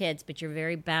with your kids, but you're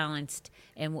very balanced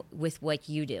with what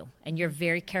you do, and you're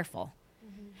very careful.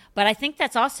 But I think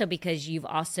that's also because you've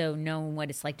also known what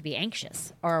it's like to be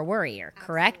anxious or a worrier,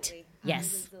 correct? Absolutely. Yes. I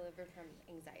was delivered from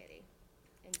anxiety.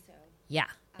 And so Yeah,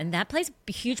 and that plays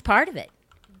a huge part of it.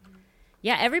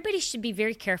 Yeah, everybody should be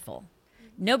very careful.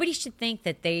 Nobody should think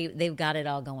that they've got it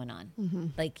all going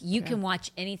on. You can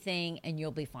watch anything and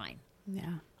you'll be fine.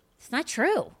 Yeah. It's not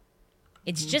true.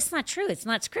 It's just not true. It's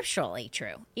not scripturally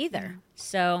true either.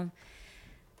 So,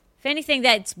 if anything,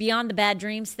 that's beyond the bad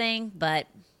dreams thing, but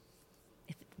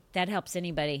if that helps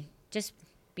anybody, just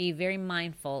be very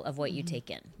mindful of what you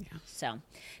take in. Yeah. So,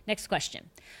 next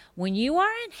question. When you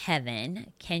are in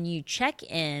heaven, can you check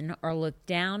in or look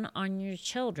down on your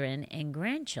children and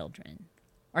grandchildren?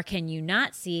 Or can you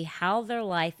not see how their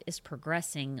life is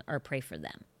progressing or pray for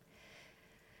them?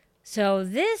 So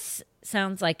this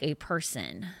sounds like a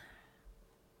person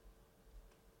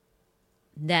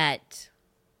that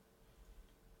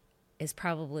is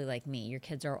probably like me. Your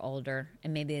kids are older,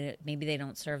 and maybe they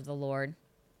don't serve the Lord.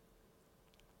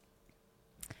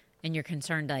 and you're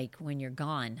concerned, like, when you're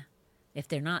gone, if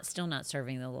they're still not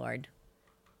serving the Lord,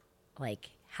 like,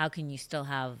 how can you still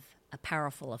have a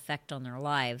powerful effect on their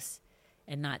lives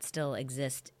and not still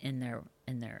exist in their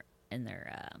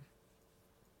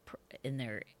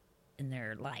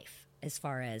life, as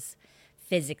far as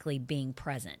physically being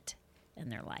present in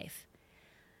their life?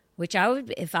 Which I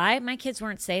would, if my kids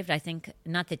weren't saved, I think,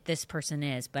 not that this person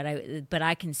is, but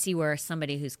I can see where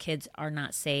somebody whose kids are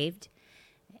not saved,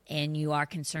 and you are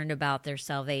concerned about their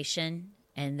salvation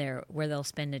and where they'll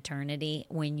spend eternity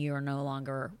when you're no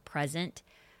longer present.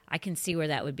 I can see where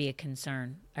that would be a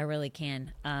concern. I really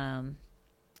can.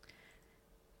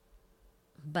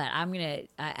 But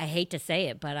I hate to say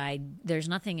it, but there's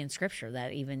nothing in Scripture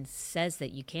that even says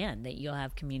that you'll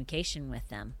have communication with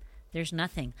them. There's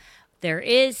nothing. There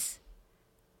is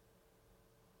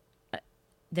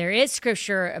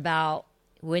Scripture about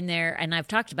when and I've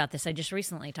talked about this, I just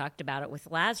recently talked about it with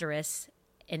Lazarus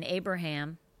and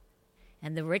Abraham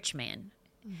and the rich man.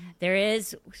 Mm-hmm. There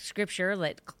is Scripture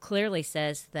that clearly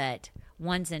says that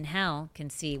one's in hell can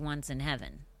see one's in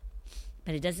heaven.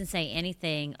 But it doesn't say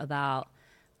anything about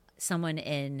someone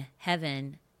in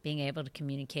heaven being able to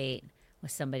communicate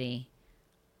with somebody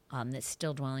that's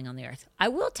still dwelling on the earth. I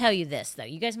will tell you this, though.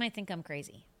 You guys might think I'm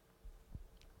crazy.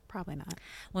 Probably not.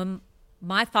 When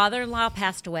my father-in-law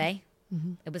passed away,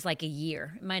 mm-hmm. it was like a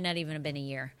year. It might not even have been a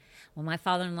year. When my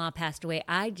father-in-law passed away,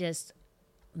 I just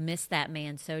missed that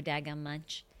man so daggum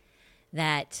much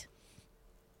that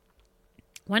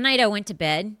one night I went to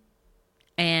bed,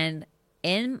 and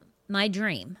in my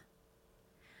dream,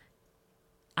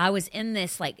 I was in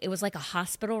this, like, it was like a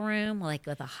hospital room, like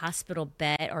with a hospital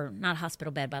bed, or not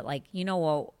hospital bed, but like,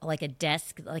 like a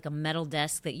desk, like a metal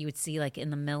desk that you would see like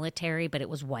in the military, but it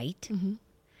was white. Mm-hmm.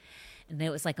 And it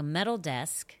was like a metal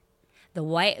desk. The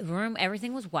white room,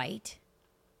 everything was white.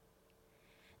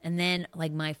 And then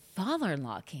like my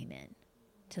father-in-law came in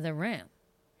to the room.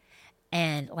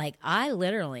 And like I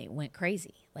literally went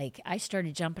crazy. Like I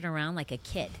started jumping around like a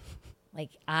kid.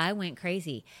 Like I went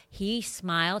crazy. He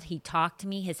smiled. He talked to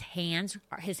me. His hands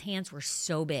were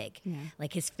so big. Yeah.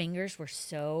 Like his fingers were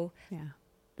so, Yeah.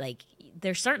 like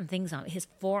there's certain things on his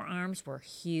forearms were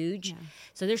huge. Yeah.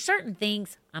 So there's certain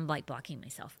things, I'm like blocking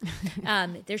myself.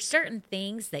 There's certain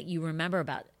things that you remember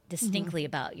distinctly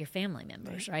about your family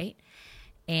members, right?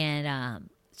 And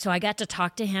so I got to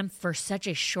talk to him for such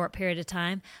a short period of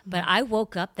time. But I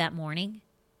woke up the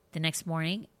next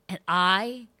morning, and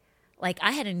I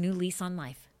had a new lease on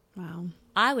life. Wow.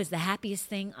 I was the happiest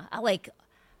thing. Like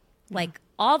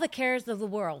all the cares of the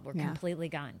world were Yeah. completely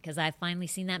gone because I finally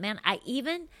seen that man. I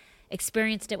even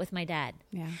experienced it with my dad.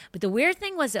 Yeah. But the weird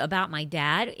thing was about my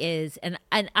dad is, and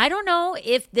I don't know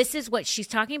if this is what she's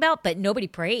talking about, but nobody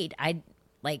prayed.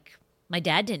 My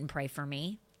dad didn't pray for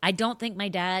me. I don't think my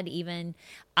dad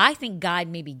I think God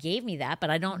maybe gave me that, but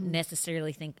I don't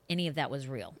necessarily think any of that was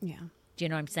real. Yeah. Do you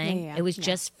know what I'm saying? Yeah. It was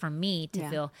just for me to Yeah.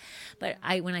 feel. But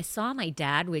when I saw my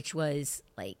dad, which was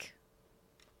like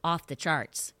off the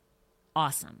charts,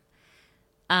 awesome.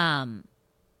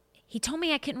 He told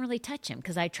me I couldn't really touch him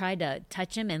because I tried to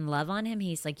touch him and love on him.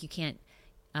 He's like, you can't.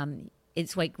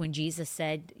 It's like when Jesus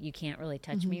said, you can't really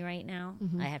touch me right now.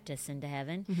 I have to ascend to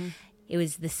heaven. It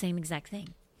was the same exact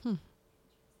thing.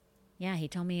 Yeah, he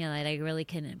told me that I really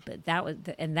couldn't, but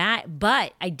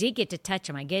but I did get to touch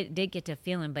him. I did get to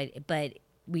feel him, but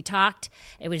we talked.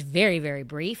 It was very, very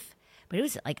brief, but it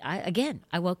was like,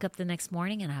 I woke up the next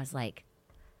morning and I was like,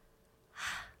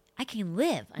 I can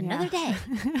live another day.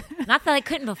 Not that I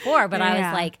couldn't before, but I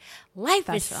was like, life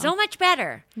is so much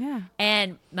better. Yeah.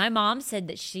 And my mom said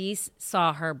that she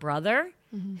saw her brother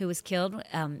who was killed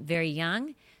very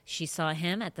young. She saw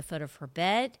him at the foot of her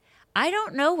bed. I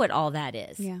don't know what all that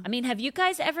is. Yeah. I mean, have you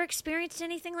guys ever experienced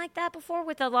anything like that before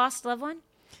with a lost loved one?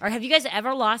 Or have you guys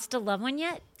ever lost a loved one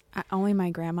yet? Only my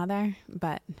grandmother,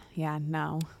 but yeah,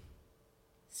 no.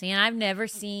 See, and I've never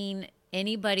seen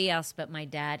anybody else but my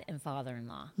dad and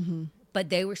father-in-law. But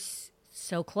they were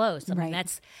so close. I mean,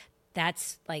 Right.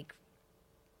 that's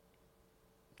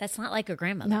not like a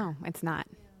grandmother. No, it's not.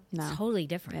 No. It's totally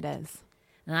different. It is.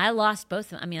 And I lost both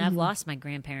of them. I mean, I've lost my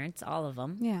grandparents, all of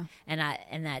them. Yeah. And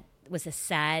that was a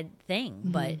sad thing,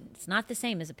 but it's not the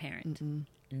same as a parent.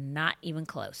 Not even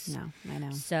close. No, I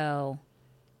know. So,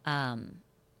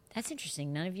 that's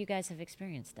interesting. None of you guys have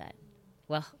experienced that.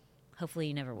 Well, hopefully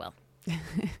you never will.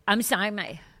 I'm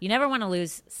sorry. You never want to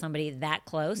lose somebody that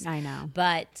close. I know.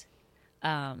 But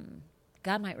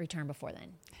God might return before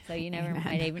then. So you never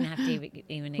might even have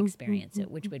to even experience it,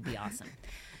 which would be awesome.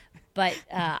 But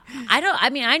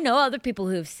I know other people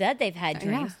who have said they've had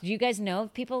dreams. Do you guys know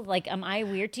of people? Like, am I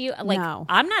weird to you? Like, No.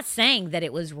 I'm not saying that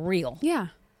it was real. Yeah.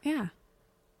 Yeah.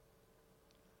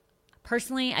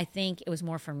 personally, I think it was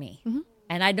more for me.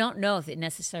 And I don't know if it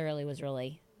necessarily was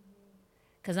really,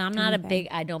 because I'm not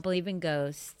I don't believe in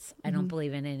ghosts. I don't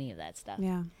believe in any of that stuff.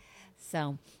 Yeah.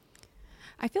 So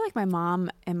I feel like my mom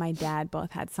and my dad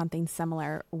both had something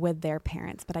similar with their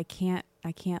parents, but I can't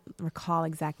recall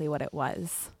exactly what it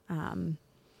was.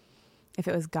 If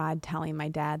it was God telling my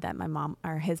dad that my mom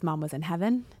or his mom was in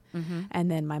heaven, and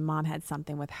then my mom had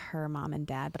something with her mom and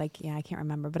dad, but I can't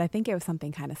remember. But I think it was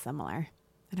something kind of similar.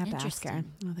 I'd have to ask her. I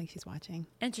don't think she's watching.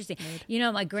 Interesting. You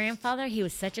know, my grandfather, he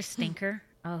was such a stinker.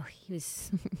 Oh, he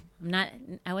was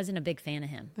I wasn't a big fan of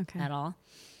him at all.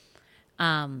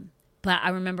 But I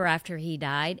remember after he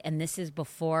died, and this is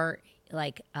before,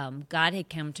 God had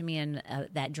come to me in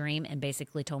that dream and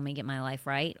basically told me to get my life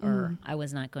right, or I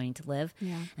was not going to live.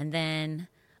 Yeah. And then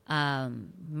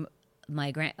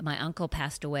my uncle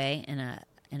passed away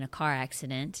in a car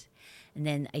accident, and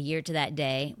then a year to that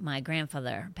day, my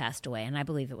grandfather passed away, and I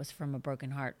believe it was from a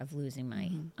broken heart of losing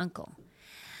my uncle.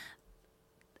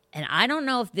 And I don't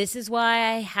know if this is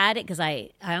why I had it, because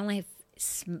I only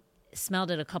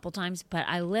smelled it a couple times, but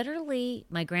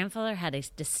my grandfather had a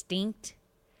distinct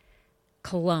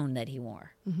cologne that he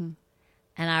wore. And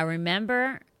I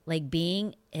remember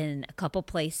being in a couple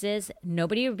places,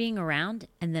 nobody being around,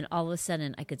 and then all of a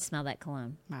sudden I could smell that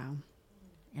cologne. Wow.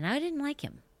 And I didn't like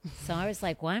him. So I was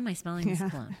like, why am I smelling this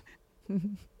cologne?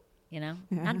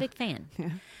 Not a big fan. Yeah.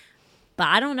 But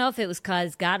I don't know if it was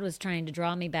because God was trying to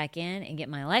draw me back in and get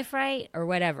my life right or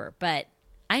whatever. But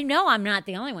I know I'm not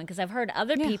the only one, because I've heard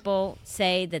other people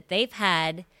say that they've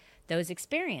had those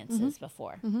experiences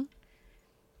before.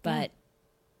 But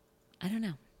I don't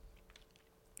know.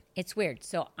 It's weird.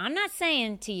 So I'm not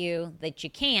saying to you that you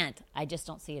can't. I just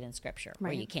don't see it in Scripture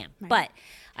where you can. Right. But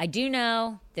I do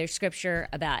know there's Scripture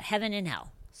about heaven and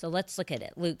hell. So let's look at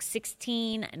it. Luke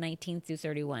 16:19 through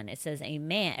 31. It says, a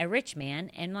rich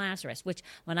man and Lazarus, which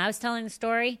when I was telling the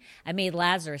story, I made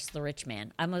Lazarus the rich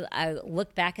man. I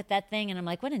looked back at that thing and I'm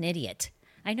like, what an idiot.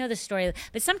 I know the story.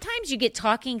 But sometimes you get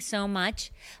talking so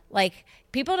much,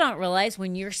 people don't realize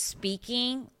when you're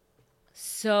speaking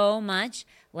so much,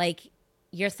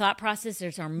 your thought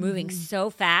processes are moving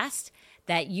so fast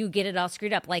that you get it all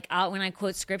screwed up. When I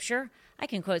quote Scripture, I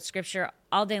can quote Scripture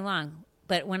all day long.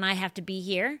 But when I have to be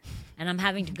here and I'm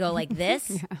having to go like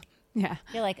this, yeah.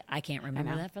 You're like, I can't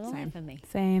remember that for the life of me.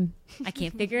 Same. I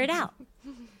can't figure it out.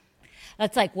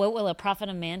 That's like, what will it profit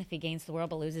a man if he gains the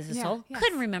world but loses his soul? Yes.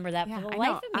 Couldn't remember that for the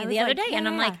life of me the other day. And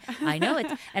I'm like, I know it.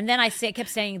 And then I kept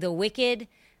saying the wicked,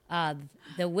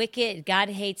 God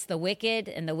hates the wicked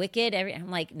and the wicked. I'm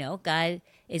like, no, God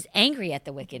is angry at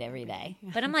the wicked every day.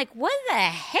 Yeah. But I'm like, what the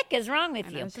heck is wrong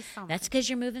with you? That's because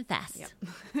you're moving fast.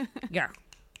 Yep. Girl.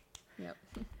 Yep.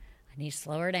 I need to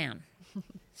slow her down.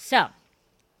 So,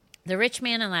 the rich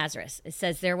man and Lazarus. It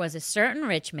says, there was a certain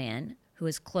rich man who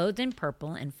was clothed in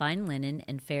purple and fine linen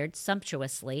and fared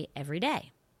sumptuously every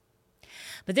day.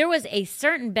 But there was a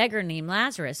certain beggar named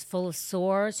Lazarus, full of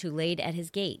sores, who laid at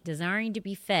his gate, desiring to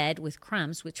be fed with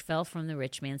crumbs which fell from the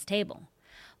rich man's table.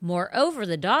 Moreover,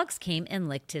 the dogs came and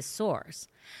licked his sores.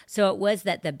 So it was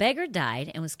that the beggar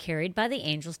died and was carried by the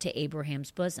angels to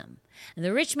Abraham's bosom. And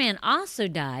the rich man also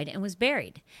died and was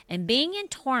buried. And being in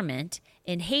torment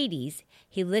in Hades,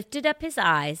 he lifted up his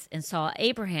eyes and saw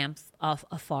Abraham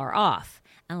afar off,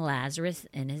 and Lazarus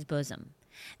in his bosom.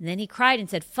 And then he cried and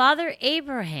said, Father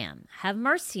Abraham, have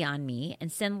mercy on me,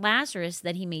 and send Lazarus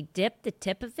that he may dip the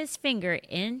tip of his finger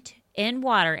in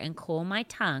water and cool my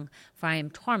tongue, for I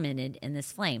am tormented in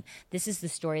this flame. This is the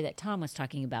story that Tom was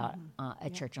talking about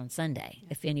at church on Sunday,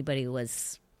 if anybody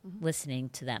was listening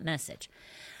to that message.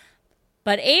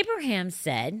 But Abraham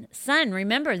said, Son,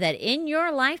 remember that in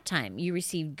your lifetime you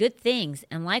received good things,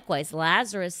 and likewise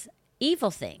Lazarus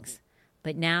evil things.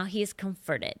 But now he is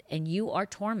comforted, and you are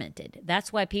tormented.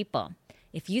 That's why, people,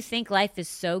 if you think life is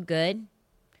so good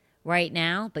right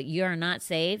now, but you are not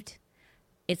saved,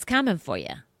 it's coming for you.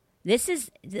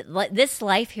 This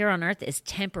life here on earth is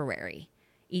temporary.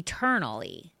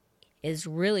 Eternally is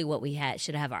really what we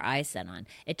should have our eyes set on.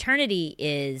 Eternity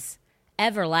is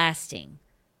everlasting.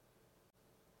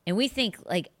 And we think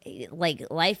like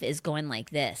life is going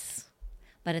like this.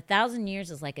 But 1,000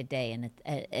 years is like a day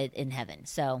in heaven.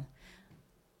 So,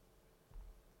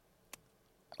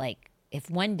 if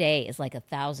one day is like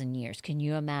 1,000 years, can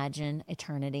you imagine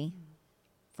eternity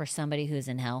for somebody who's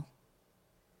in hell?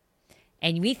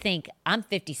 And we think, I'm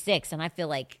 56, and I feel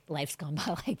like life's gone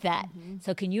by like that.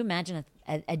 So can you imagine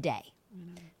a day?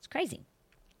 It's crazy.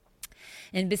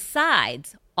 And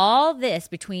besides all this,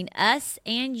 between us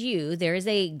and you, there is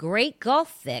a great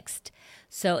gulf fixed.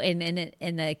 So in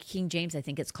the King James, I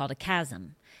think it's called a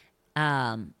chasm.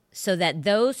 so that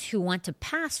those who want to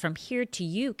pass from here to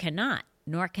you cannot,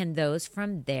 nor can those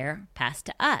from there pass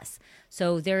to us.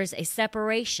 So there's a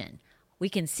separation. We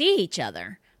can see each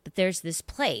other, but there's this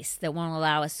place that won't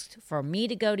allow us for me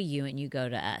to go to you and you go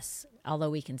to us, although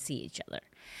we can see each other.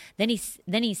 Then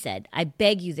he said, I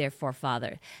beg you, therefore,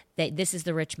 Father, that this is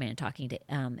the rich man talking to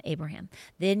Abraham.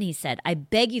 Then he said, I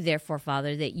beg you, therefore,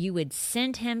 Father, that you would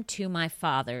send him to my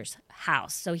father's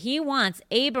house. So he wants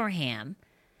Abraham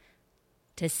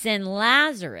to send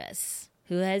Lazarus,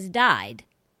 who has died,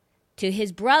 to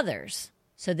his brothers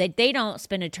so that they don't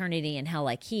spend eternity in hell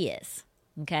like he is.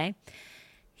 Okay?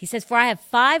 He says, for I have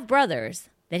 5 brothers,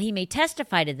 that he may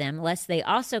testify to them, lest they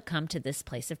also come to this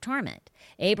place of torment.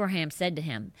 Abraham said to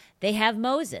him, they have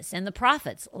Moses and the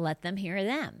prophets. Let them hear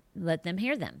them. Let them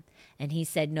hear them. And he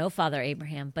said, no, Father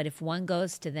Abraham, but if one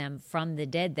goes to them from the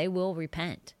dead, they will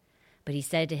repent. But he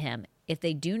said to him, if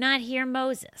they do not hear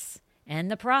Moses and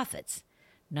the prophets,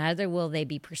 neither will they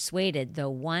be persuaded, though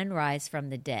one rise from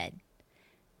the dead.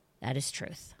 That is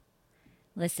truth.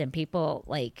 Listen, people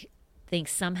think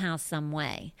somehow, some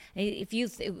way.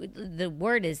 The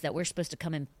word is that we're supposed to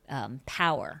come in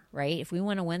power, right? If we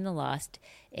want to win the lost,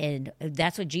 and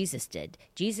that's what Jesus did.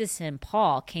 Jesus and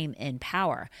Paul came in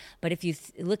power. But if you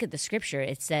look at the scripture,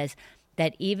 it says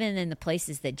that even in the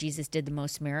places that Jesus did the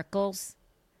most miracles,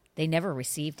 they never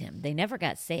received him. They never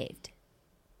got saved.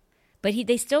 But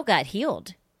they still got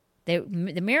healed. The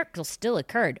miracles still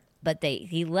occurred, but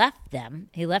he left them.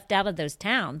 He left out of those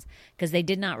towns because they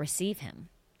did not receive him.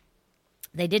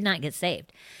 They did not get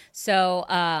saved. So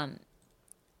I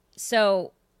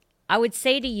would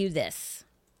say to you this.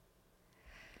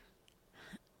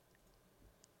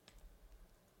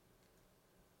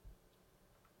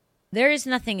 There is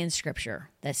nothing in Scripture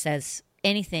that says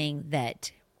anything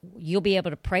that you'll be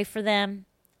able to pray for them,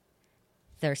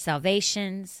 their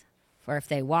salvations, or if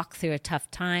they walk through a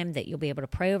tough time, that you'll be able to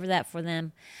pray over that for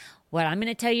them. What I'm going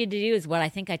to tell you to do is what I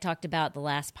think I talked about the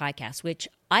last podcast, which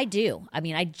I do. I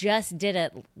mean, I just did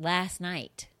it last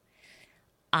night.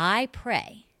 I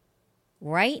pray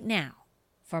right now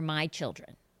for my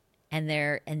children, and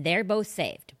they're both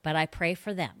saved, but I pray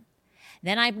for them.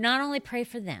 Then I not only pray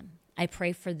for them, I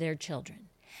pray for their children.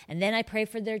 And then I pray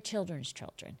for their children's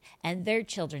children and their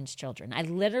children's children. I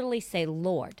literally say,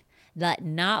 Lord, let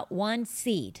not one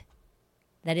seed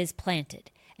that is planted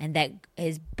and that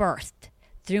is birthed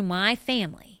through my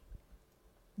family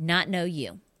not know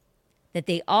you, that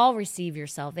they all receive your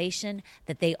salvation,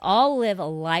 that they all live a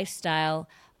lifestyle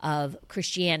of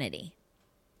Christianity,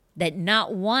 that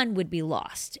not one would be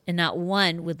lost and not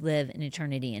one would live in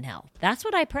eternity in hell. That's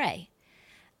what I pray.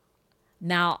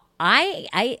 Now,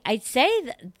 I say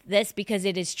this because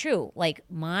it is true. Like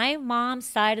my mom's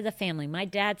side of the family, my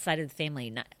dad's side of the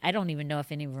family, I don't even know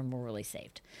if any of them were really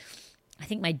saved. I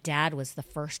think my dad was the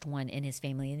first one in his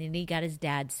family, and then he got his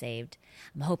dad saved.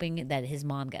 I'm hoping that his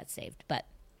mom got saved. But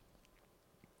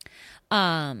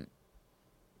my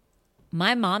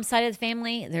mom's side of the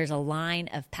family, there's a line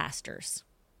of pastors.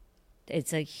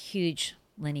 It's a huge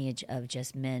lineage of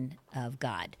just men of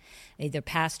God. Either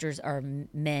pastors or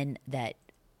men that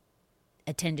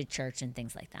attended church and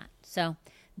things like that. So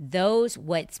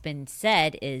what's been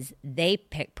said is they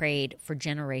prayed for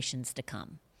generations to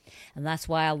come. And that's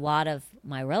why a lot of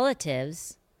my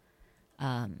relatives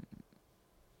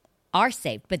are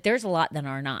saved, but there's a lot that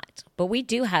are not. But we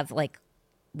do have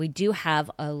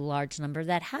a large number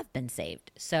that have been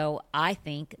saved. So I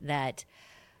think that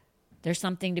there's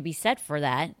something to be said for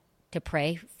that, to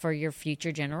pray for your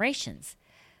future generations.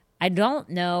 I don't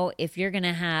know if you're going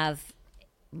to have,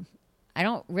 I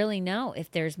don't really know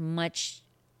if there's much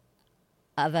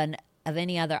of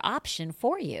any other option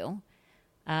for you.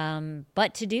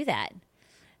 But to do that.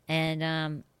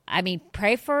 And, I mean,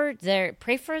 pray for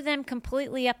them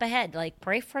completely up ahead. Like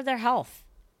pray for their health.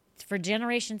 It's for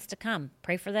generations to come.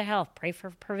 Pray for their health. Pray for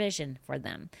provision for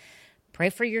them. Pray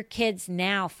for your kids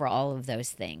now for all of those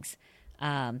things.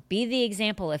 Be the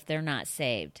example if they're not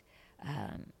saved.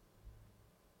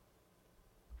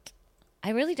 I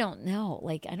really don't know.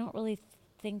 Like, I don't really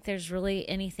think there's really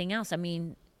anything else. I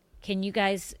mean, can you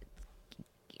guys,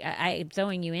 I'm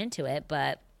throwing you into it,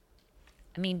 but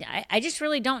I mean, I just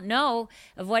really don't know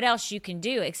of what else you can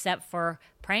do except for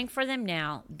praying for them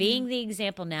now, being the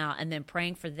example now, and then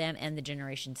praying for them and the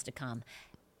generations to come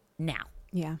now.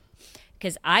 Yeah.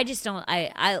 Because I just don't,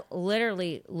 I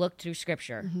literally looked through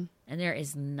scripture and there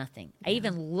is nothing. Yeah. I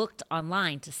even looked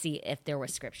online to see if there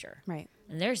was scripture. Right.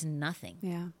 And there's nothing.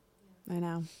 Yeah, I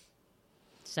know.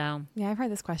 So. Yeah, I've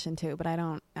heard this question too, but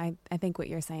I think what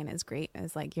you're saying is great.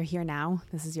 Is like, you're here now.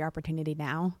 This is your opportunity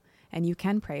now. And you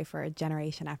can pray for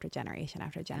generation after generation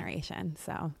after generation.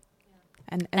 So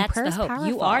And That's the prayer's hope. powerful.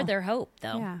 You are their hope,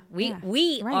 though. Yeah,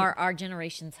 We right. are our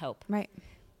generation's hope. Right.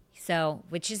 So,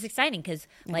 which is exciting because,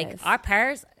 like, is. our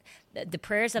prayers, the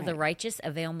prayers of the Right. righteous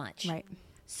avail much. Right.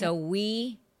 So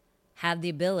we have the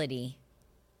ability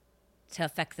to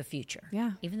affect the future.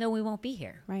 Yeah. Even though we won't be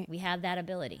here. Right. We have that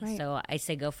ability. Right. So I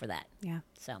say go for that. Yeah.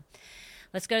 So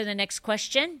let's go to the next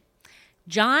question.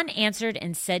 John answered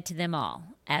and said to them all,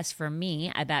 "As for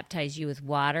me, I baptize you with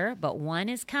water, but one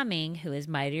is coming who is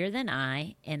mightier than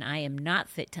I, and I am not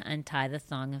fit to untie the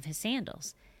thong of his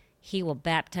sandals. He will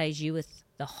baptize you with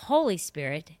the Holy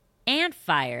Spirit and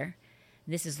fire."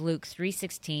 This is Luke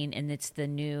 3:16, and it's the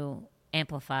New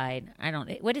Amplified.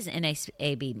 What does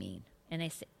NASB mean?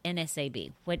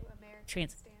 NASB. What?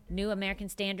 New American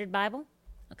Standard Bible?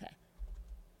 Okay.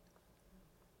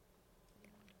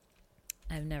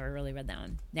 I've never really read that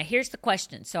one. Now, here's the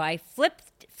question. So I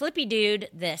flippy-dooed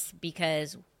this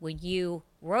because when you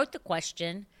wrote the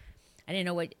question, I didn't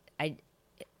know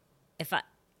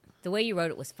the way you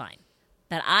wrote it was fine.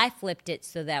 But I flipped it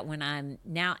so that when I'm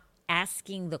now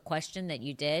asking the question that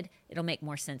you did, it'll make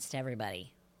more sense to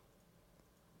everybody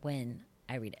when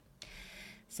I read it. It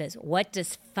says, what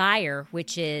does fire,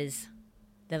 which is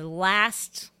the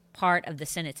last part of the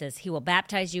sentence, says, he will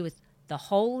baptize you with the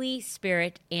Holy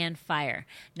Spirit and fire.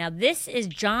 Now, this is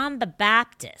John the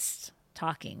Baptist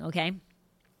talking, okay?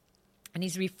 And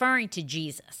he's referring to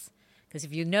Jesus. Because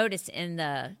if you notice in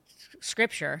the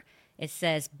scripture, it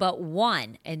says, but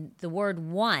one, and the word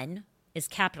one is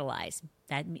capitalized.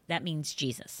 That means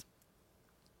Jesus.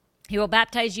 He will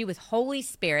baptize you with Holy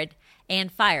Spirit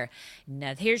and fire.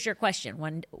 Now, here's your question.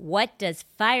 What does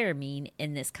fire mean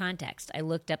in this context? I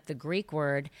looked up the Greek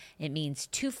word. It means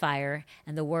to fire,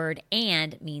 and the word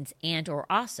and means and or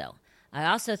also. I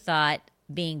also thought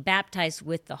being baptized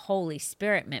with the Holy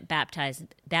Spirit meant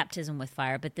baptism with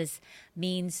fire, but this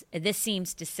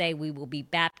seems to say we will be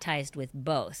baptized with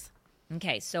both.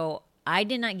 Okay, so I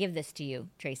did not give this to you,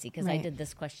 Tracy, because I did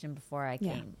this question before I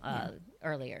came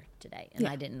earlier today, and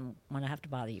I didn't want to have to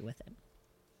bother you with it.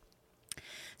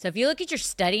 So if you look at your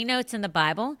study notes in the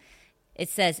Bible, it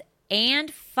says,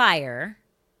 and fire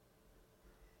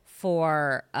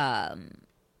for,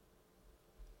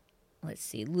 let's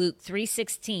see, Luke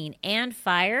 3:16, and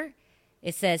fire.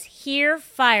 It says, here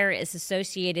fire is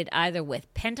associated either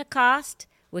with Pentecost,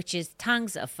 which is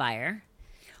tongues of fire,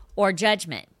 or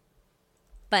judgment.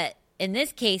 But in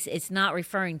this case, it's not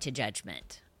referring to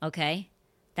judgment, okay?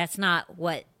 That's not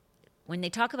what, when they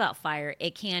talk about fire,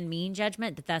 it can mean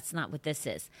judgment, but that's not what this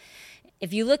is.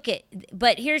 If you look at,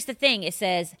 but here's the thing, it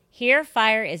says, here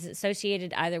fire is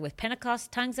associated either with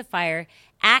Pentecost, tongues of fire,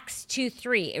 Acts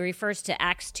 2:3, it refers to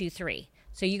Acts 2:3.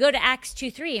 So you go to Acts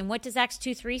 2:3, and what does Acts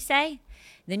 2:3 say?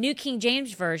 The New King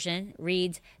James Version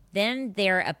reads, then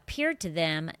there appeared to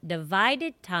them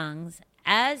divided tongues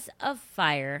as of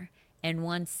fire, and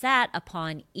one sat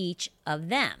upon each of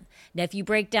them. Now, if you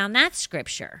break down that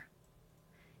scripture,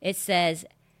 it says,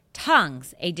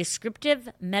 tongues, a descriptive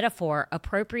metaphor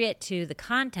appropriate to the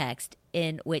context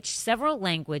in which several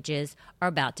languages are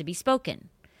about to be spoken.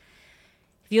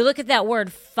 If you look at that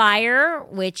word fire,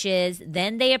 which is,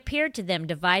 then they appeared to them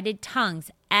divided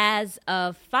tongues as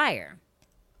of fire.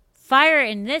 Fire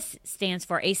in this stands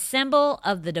for a symbol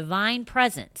of the divine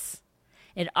presence.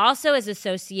 It also is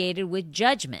associated with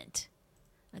judgment.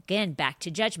 Again, back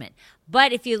to judgment.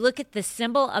 But if you look at the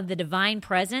symbol of the divine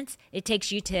presence, it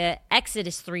takes you to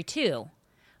Exodus 3:2,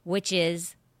 which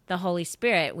is the Holy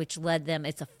Spirit, which led them.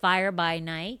 It's a fire by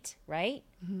night, right?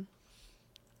 Mm-hmm.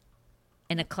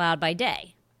 And a cloud by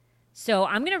day. So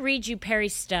I'm going to read you Perry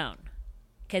Stone,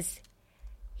 because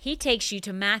he takes you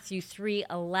to Matthew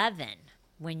 3:11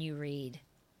 when you read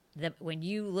when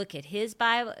you look at his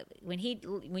Bible, when you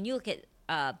look at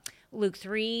Luke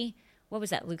 3, what was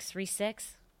that? Luke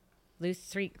 3:6? Luke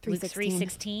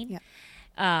 3:16.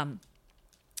 Yeah.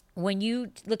 When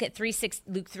you look at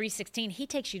Luke 3:16, he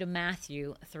takes you to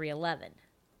Matthew 3:11.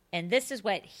 And this is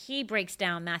what he breaks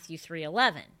down Matthew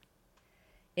 3:11.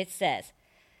 It says,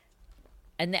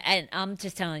 and I'm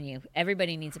just telling you,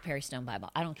 everybody needs a Perry Stone Bible.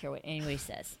 I don't care what anybody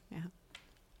says. Yeah.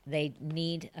 They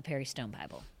need a Perry Stone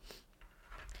Bible.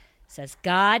 It says,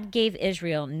 God gave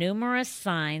Israel numerous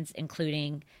signs,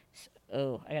 including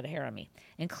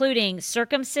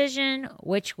circumcision,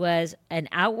 which was an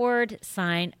outward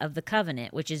sign of the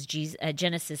covenant, which is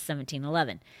Genesis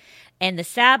 17:11, and the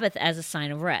Sabbath as a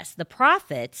sign of rest. The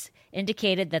prophets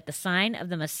indicated that the sign of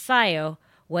the Messiah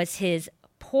was his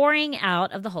pouring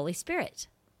out of the Holy Spirit.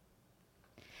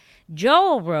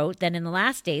 Joel wrote that in the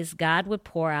last days God would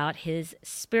pour out his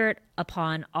spirit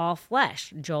upon all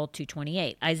flesh, Joel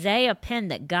 2:28. Isaiah penned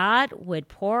that God would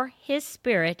pour his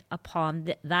spirit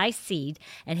upon thy seed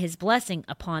and his blessing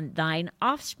upon thine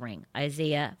offspring,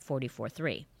 Isaiah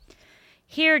 44:3.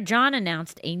 Here John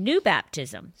announced a new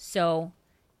baptism. So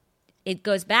it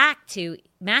goes back to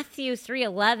Matthew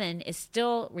 3:11 is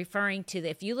still referring to,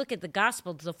 if you look at the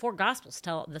Gospels, the four Gospels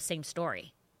tell the same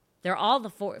story. They're all the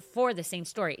four the same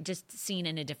story, just seen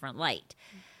in a different light.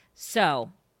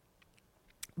 So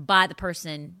by the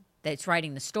person that's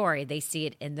writing the story, they see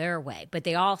it in their way, but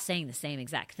they all saying the same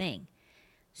exact thing.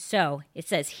 So it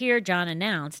says here, John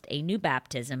announced a new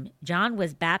baptism. John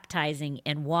was baptizing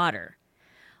in water,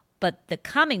 but the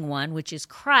coming one, which is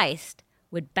Christ,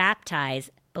 would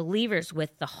baptize believers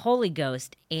with the Holy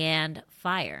Ghost and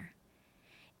fire.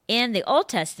 In the Old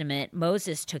Testament,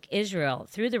 Moses took Israel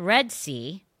through the Red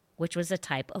Sea, which was a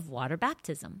type of water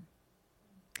baptism.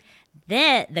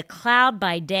 Then the cloud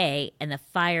by day and the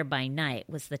fire by night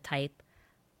was the type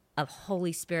of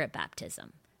Holy Spirit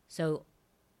baptism. So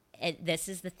this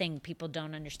is the thing people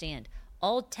don't understand.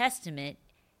 Old Testament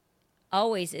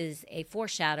always is a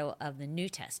foreshadow of the New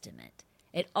Testament.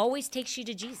 It always takes you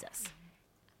to Jesus.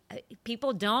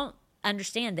 People don't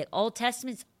understand that Old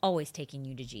Testament's always taking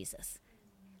you to Jesus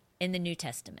in the New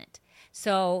Testament.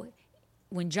 So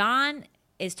when John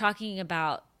is talking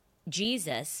about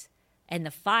Jesus and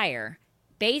the fire,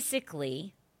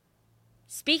 basically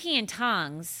speaking in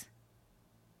tongues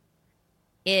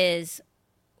is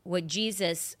what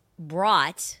Jesus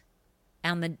brought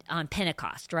on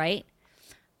Pentecost, right?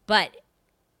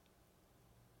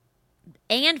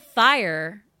 And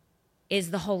fire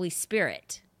is the Holy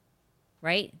Spirit,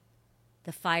 right?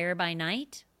 The fire by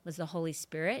night was the Holy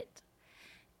Spirit.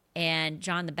 And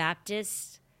John the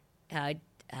Baptist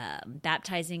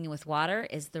baptizing with water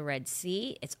is the Red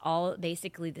Sea. It's all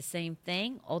basically the same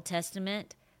thing, Old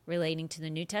Testament relating to the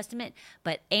New Testament.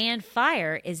 And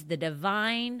fire is the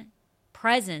divine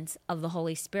presence of the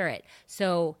Holy Spirit.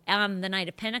 So on the night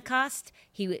of Pentecost,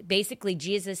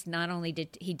 Jesus not only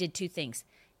did two things.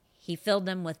 He filled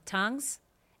them with tongues,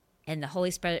 and the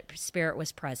Holy Spirit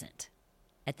was present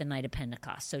at the night of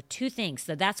Pentecost. So two things.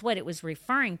 So that's what it was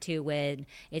referring to when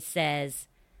it says,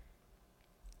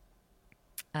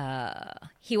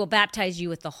 he will baptize you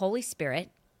with the Holy Spirit.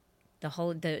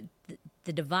 The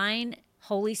divine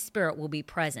Holy Spirit will be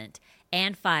present,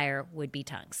 and fire would be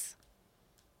tongues.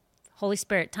 Holy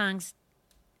Spirit, tongues,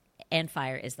 and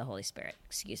fire is the Holy Spirit.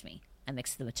 Excuse me. I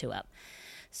mixed the two up.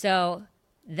 So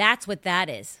that's what that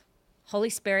is.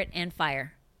 Holy Spirit and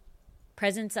fire.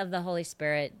 Presence of the Holy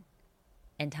Spirit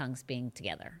and tongues being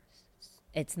together.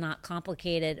 It's not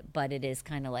complicated, but it is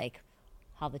kind of like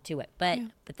how the two, but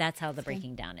that's how the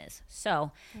breaking down is.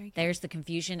 So there's the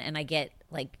confusion, and I get,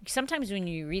 like, sometimes when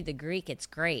you read the Greek, it's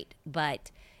great,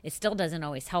 but it still doesn't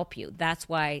always help you. That's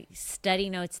why study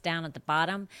notes down at the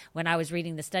bottom, when I was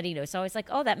reading the study notes, I was like,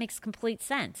 oh, that makes complete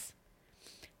sense.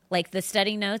 Like the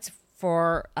study notes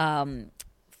for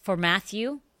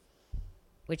Matthew,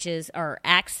 which is, or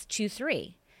Acts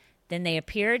 2:3. Then they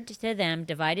appeared to them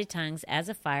divided tongues as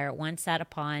a fire, one sat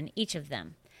upon each of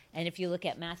them. And if you look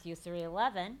at Matthew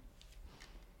 3:11,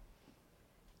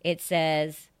 it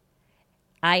says,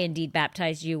 I indeed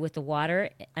baptize you with the water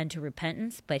unto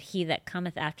repentance, but he that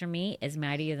cometh after me is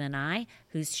mightier than I,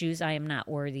 whose shoes I am not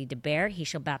worthy to bear. He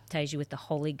shall baptize you with the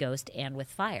Holy Ghost and with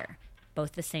fire.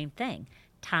 Both the same thing.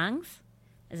 Tongues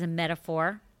is a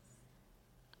metaphor,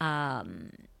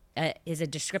 is a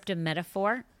descriptive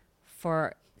metaphor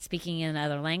for speaking in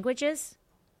other languages,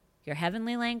 your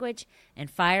heavenly language, and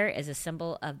fire is a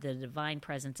symbol of the divine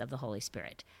presence of the Holy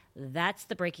Spirit. That's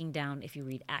the breaking down if you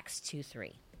read Acts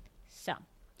 2:3. So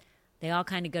they all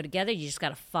kind of go together. You just got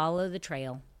to follow the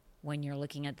trail when you're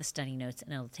looking at the study notes,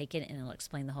 and it'll take it and it'll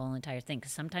explain the whole entire thing.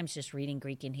 Because sometimes just reading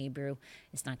Greek and Hebrew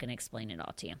is not going to explain it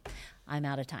all to you. I'm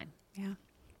out of time. Yeah.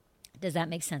 Does that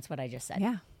make sense what I just said?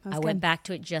 Yeah. I went back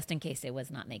to it just in case it was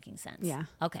not making sense. Yeah.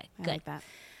 Okay, I good. like that.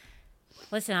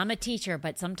 Listen, I'm a teacher,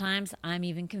 but sometimes I'm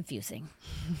even confusing.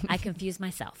 I confuse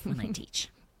myself when I teach.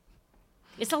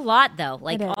 It's a lot, though.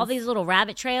 Like all these little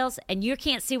rabbit trails, and you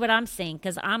can't see what I'm seeing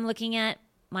because I'm looking at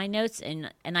my notes,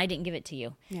 and I didn't give it to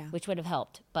you, which would have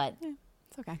helped. But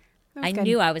it's okay. I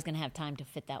knew I was going to have time to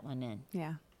fit that one in.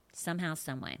 Yeah. Somehow,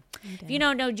 some way. If you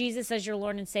don't know Jesus as your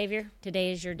Lord and Savior,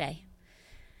 today is your day.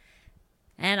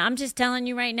 And I'm just telling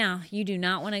you right now, you do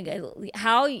not want to go.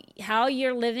 How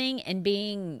you're living and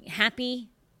being happy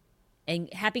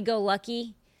and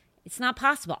happy-go-lucky, it's not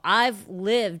possible. I've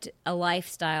lived a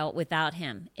lifestyle without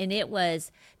him. And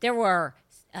there were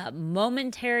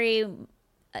momentary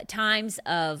times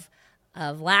of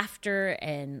of laughter,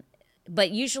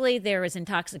 but usually there was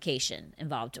intoxication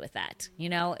involved with that.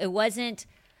 It wasn't,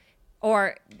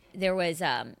 or there was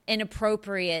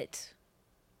inappropriate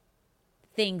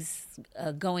things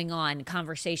going on,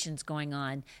 conversations going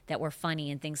on that were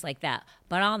funny and things like that.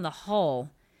 But on the whole,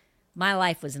 my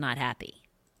life was not happy.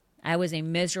 I was a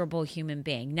miserable human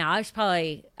being. Now,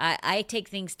 I take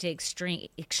things to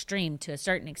extreme to a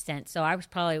certain extent, so I was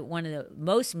probably one of the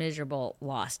most miserable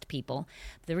lost people.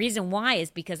 The reason why is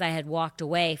because I had walked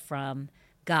away from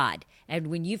God. And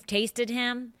when you've tasted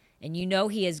him and you know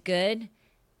he is good,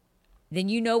 then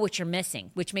you know what you're missing,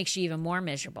 which makes you even more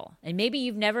miserable. And maybe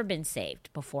you've never been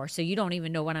saved before, so you don't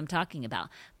even know what I'm talking about.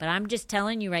 But I'm just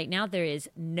telling you right now, there is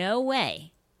no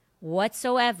way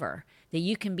whatsoever that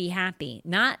you can be happy.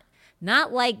 Not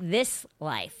like this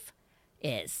life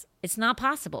is. It's not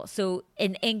possible. So,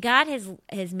 and God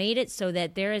has made it so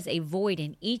that there is a void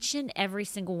in each and every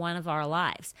single one of our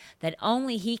lives that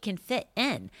only he can fit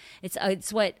in.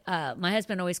 It's what my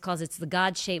husband always calls it's the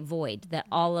God-shaped void that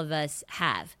all of us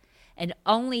have. And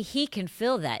only he can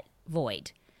fill that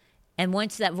void. And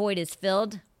once that void is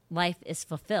filled, life is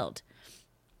fulfilled.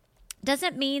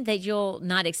 Doesn't mean that you'll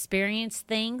not experience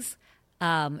things,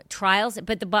 trials,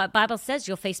 but the Bible says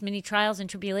you'll face many trials and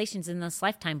tribulations in this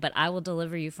lifetime, but I will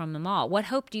deliver you from them all. What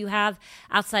hope do you have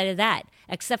outside of that,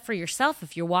 except for yourself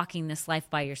if you're walking this life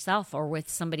by yourself or with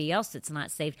somebody else that's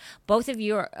not saved? Both of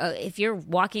you, if you're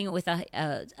walking with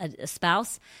a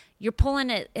spouse, you're pulling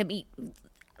it. I mean,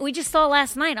 we just saw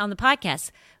last night on the podcast,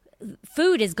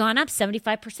 food has gone up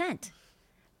 75%.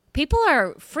 People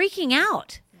are freaking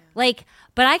out.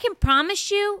 But I can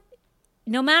promise you,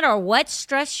 no matter what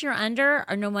stress you're under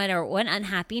or no matter what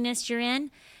unhappiness you're in,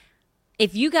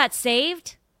 if you got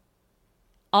saved,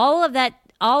 all of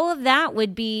that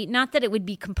would be, not that it would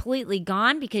be completely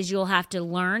gone because you'll have to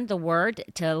learn the word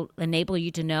to enable you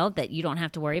to know that you don't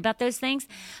have to worry about those things.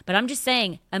 But I'm just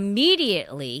saying,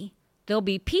 immediately there'll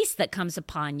be peace that comes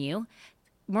upon you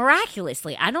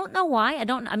miraculously. I don't know why. I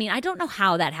don't know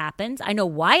how that happens. I know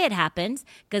why it happens,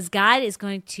 because God is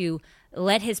going to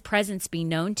let his presence be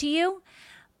known to you.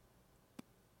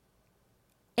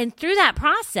 And through that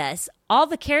process, all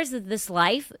the cares of this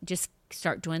life just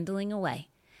start dwindling away.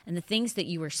 And the things that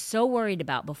you were so worried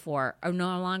about before are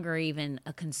no longer even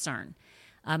a concern.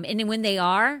 And then when they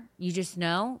are, you just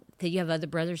know that you have other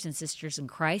brothers and sisters in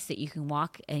Christ that you can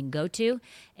walk and go to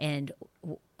and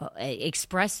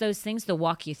express those things. They'll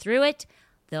walk you through it.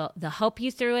 They'll help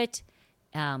you through it,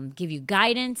 give you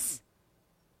guidance,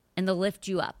 and they'll lift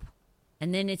you up.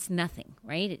 And then it's nothing,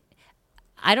 right?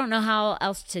 I don't know how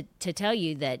else to tell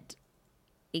you that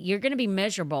you're going to be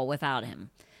miserable without him.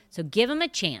 So give him a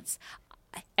chance.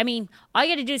 I mean, all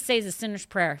you got to do is say the sinner's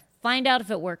prayer. Find out if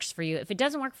it works for you. If it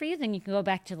doesn't work for you, then you can go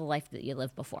back to the life that you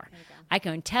lived before. I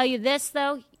can tell you this,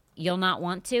 though. You'll not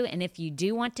want to. And if you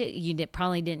do want to, you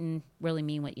probably didn't really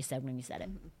mean what you said when you said it.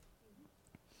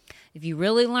 If you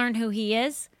really learn who he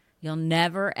is, you'll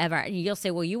never, ever, you'll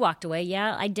say, well, you walked away.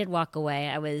 Yeah, I did walk away.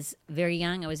 I was very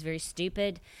young. I was very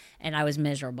stupid. And I was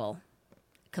miserable,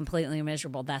 completely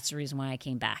miserable. That's the reason why I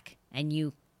came back.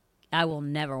 And I will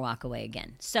never walk away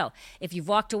again. So if you've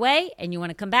walked away and you want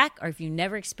to come back, or if you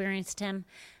never experienced him,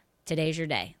 today's your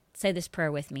day. Say this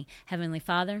prayer with me. Heavenly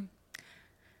Father,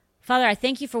 I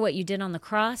thank you for what you did on the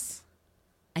cross.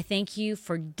 I thank you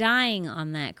for dying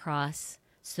on that cross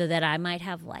so that I might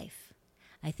have life.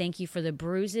 I thank you for the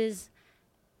bruises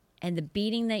and the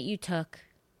beating that you took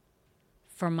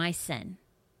for my sin.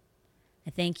 I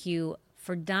thank you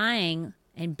for dying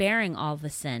and bearing all the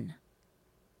sin.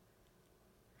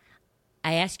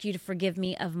 I ask you to forgive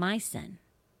me of my sin.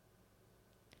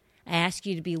 I ask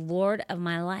you to be Lord of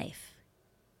my life.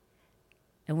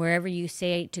 And wherever you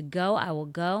say to go, I will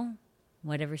go.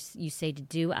 Whatever you say to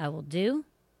do, I will do.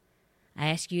 I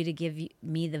ask you to give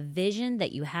me the vision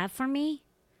that you have for me,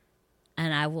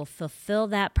 and I will fulfill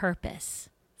that purpose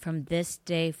from this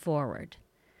day forward.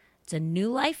 It's a new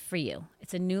life for you.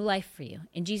 It's a new life for you.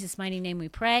 In Jesus' mighty name we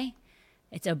pray.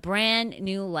 It's a brand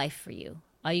new life for you.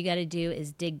 All you got to do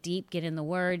is dig deep, get in the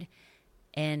Word,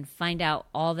 and find out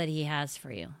all that he has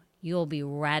for you. You will be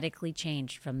radically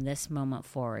changed from this moment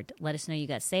forward. Let us know you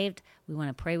got saved. We want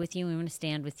to pray with you. We want to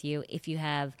stand with you. If you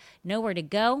have nowhere to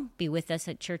go, be with us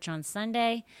at church on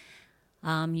Sunday.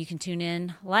 You can tune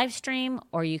in live stream,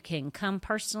 or you can come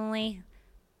personally.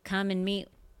 Come and meet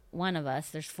one of us.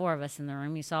 There's 4 of us in the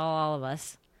room. You saw all of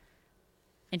us.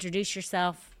 Introduce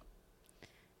yourself,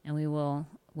 and we will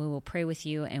pray with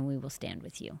you, and we will stand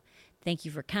with you. Thank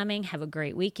you for coming. Have a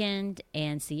great weekend,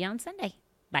 and see you on Sunday.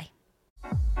 Bye.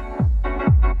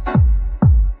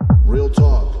 Real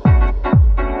talk.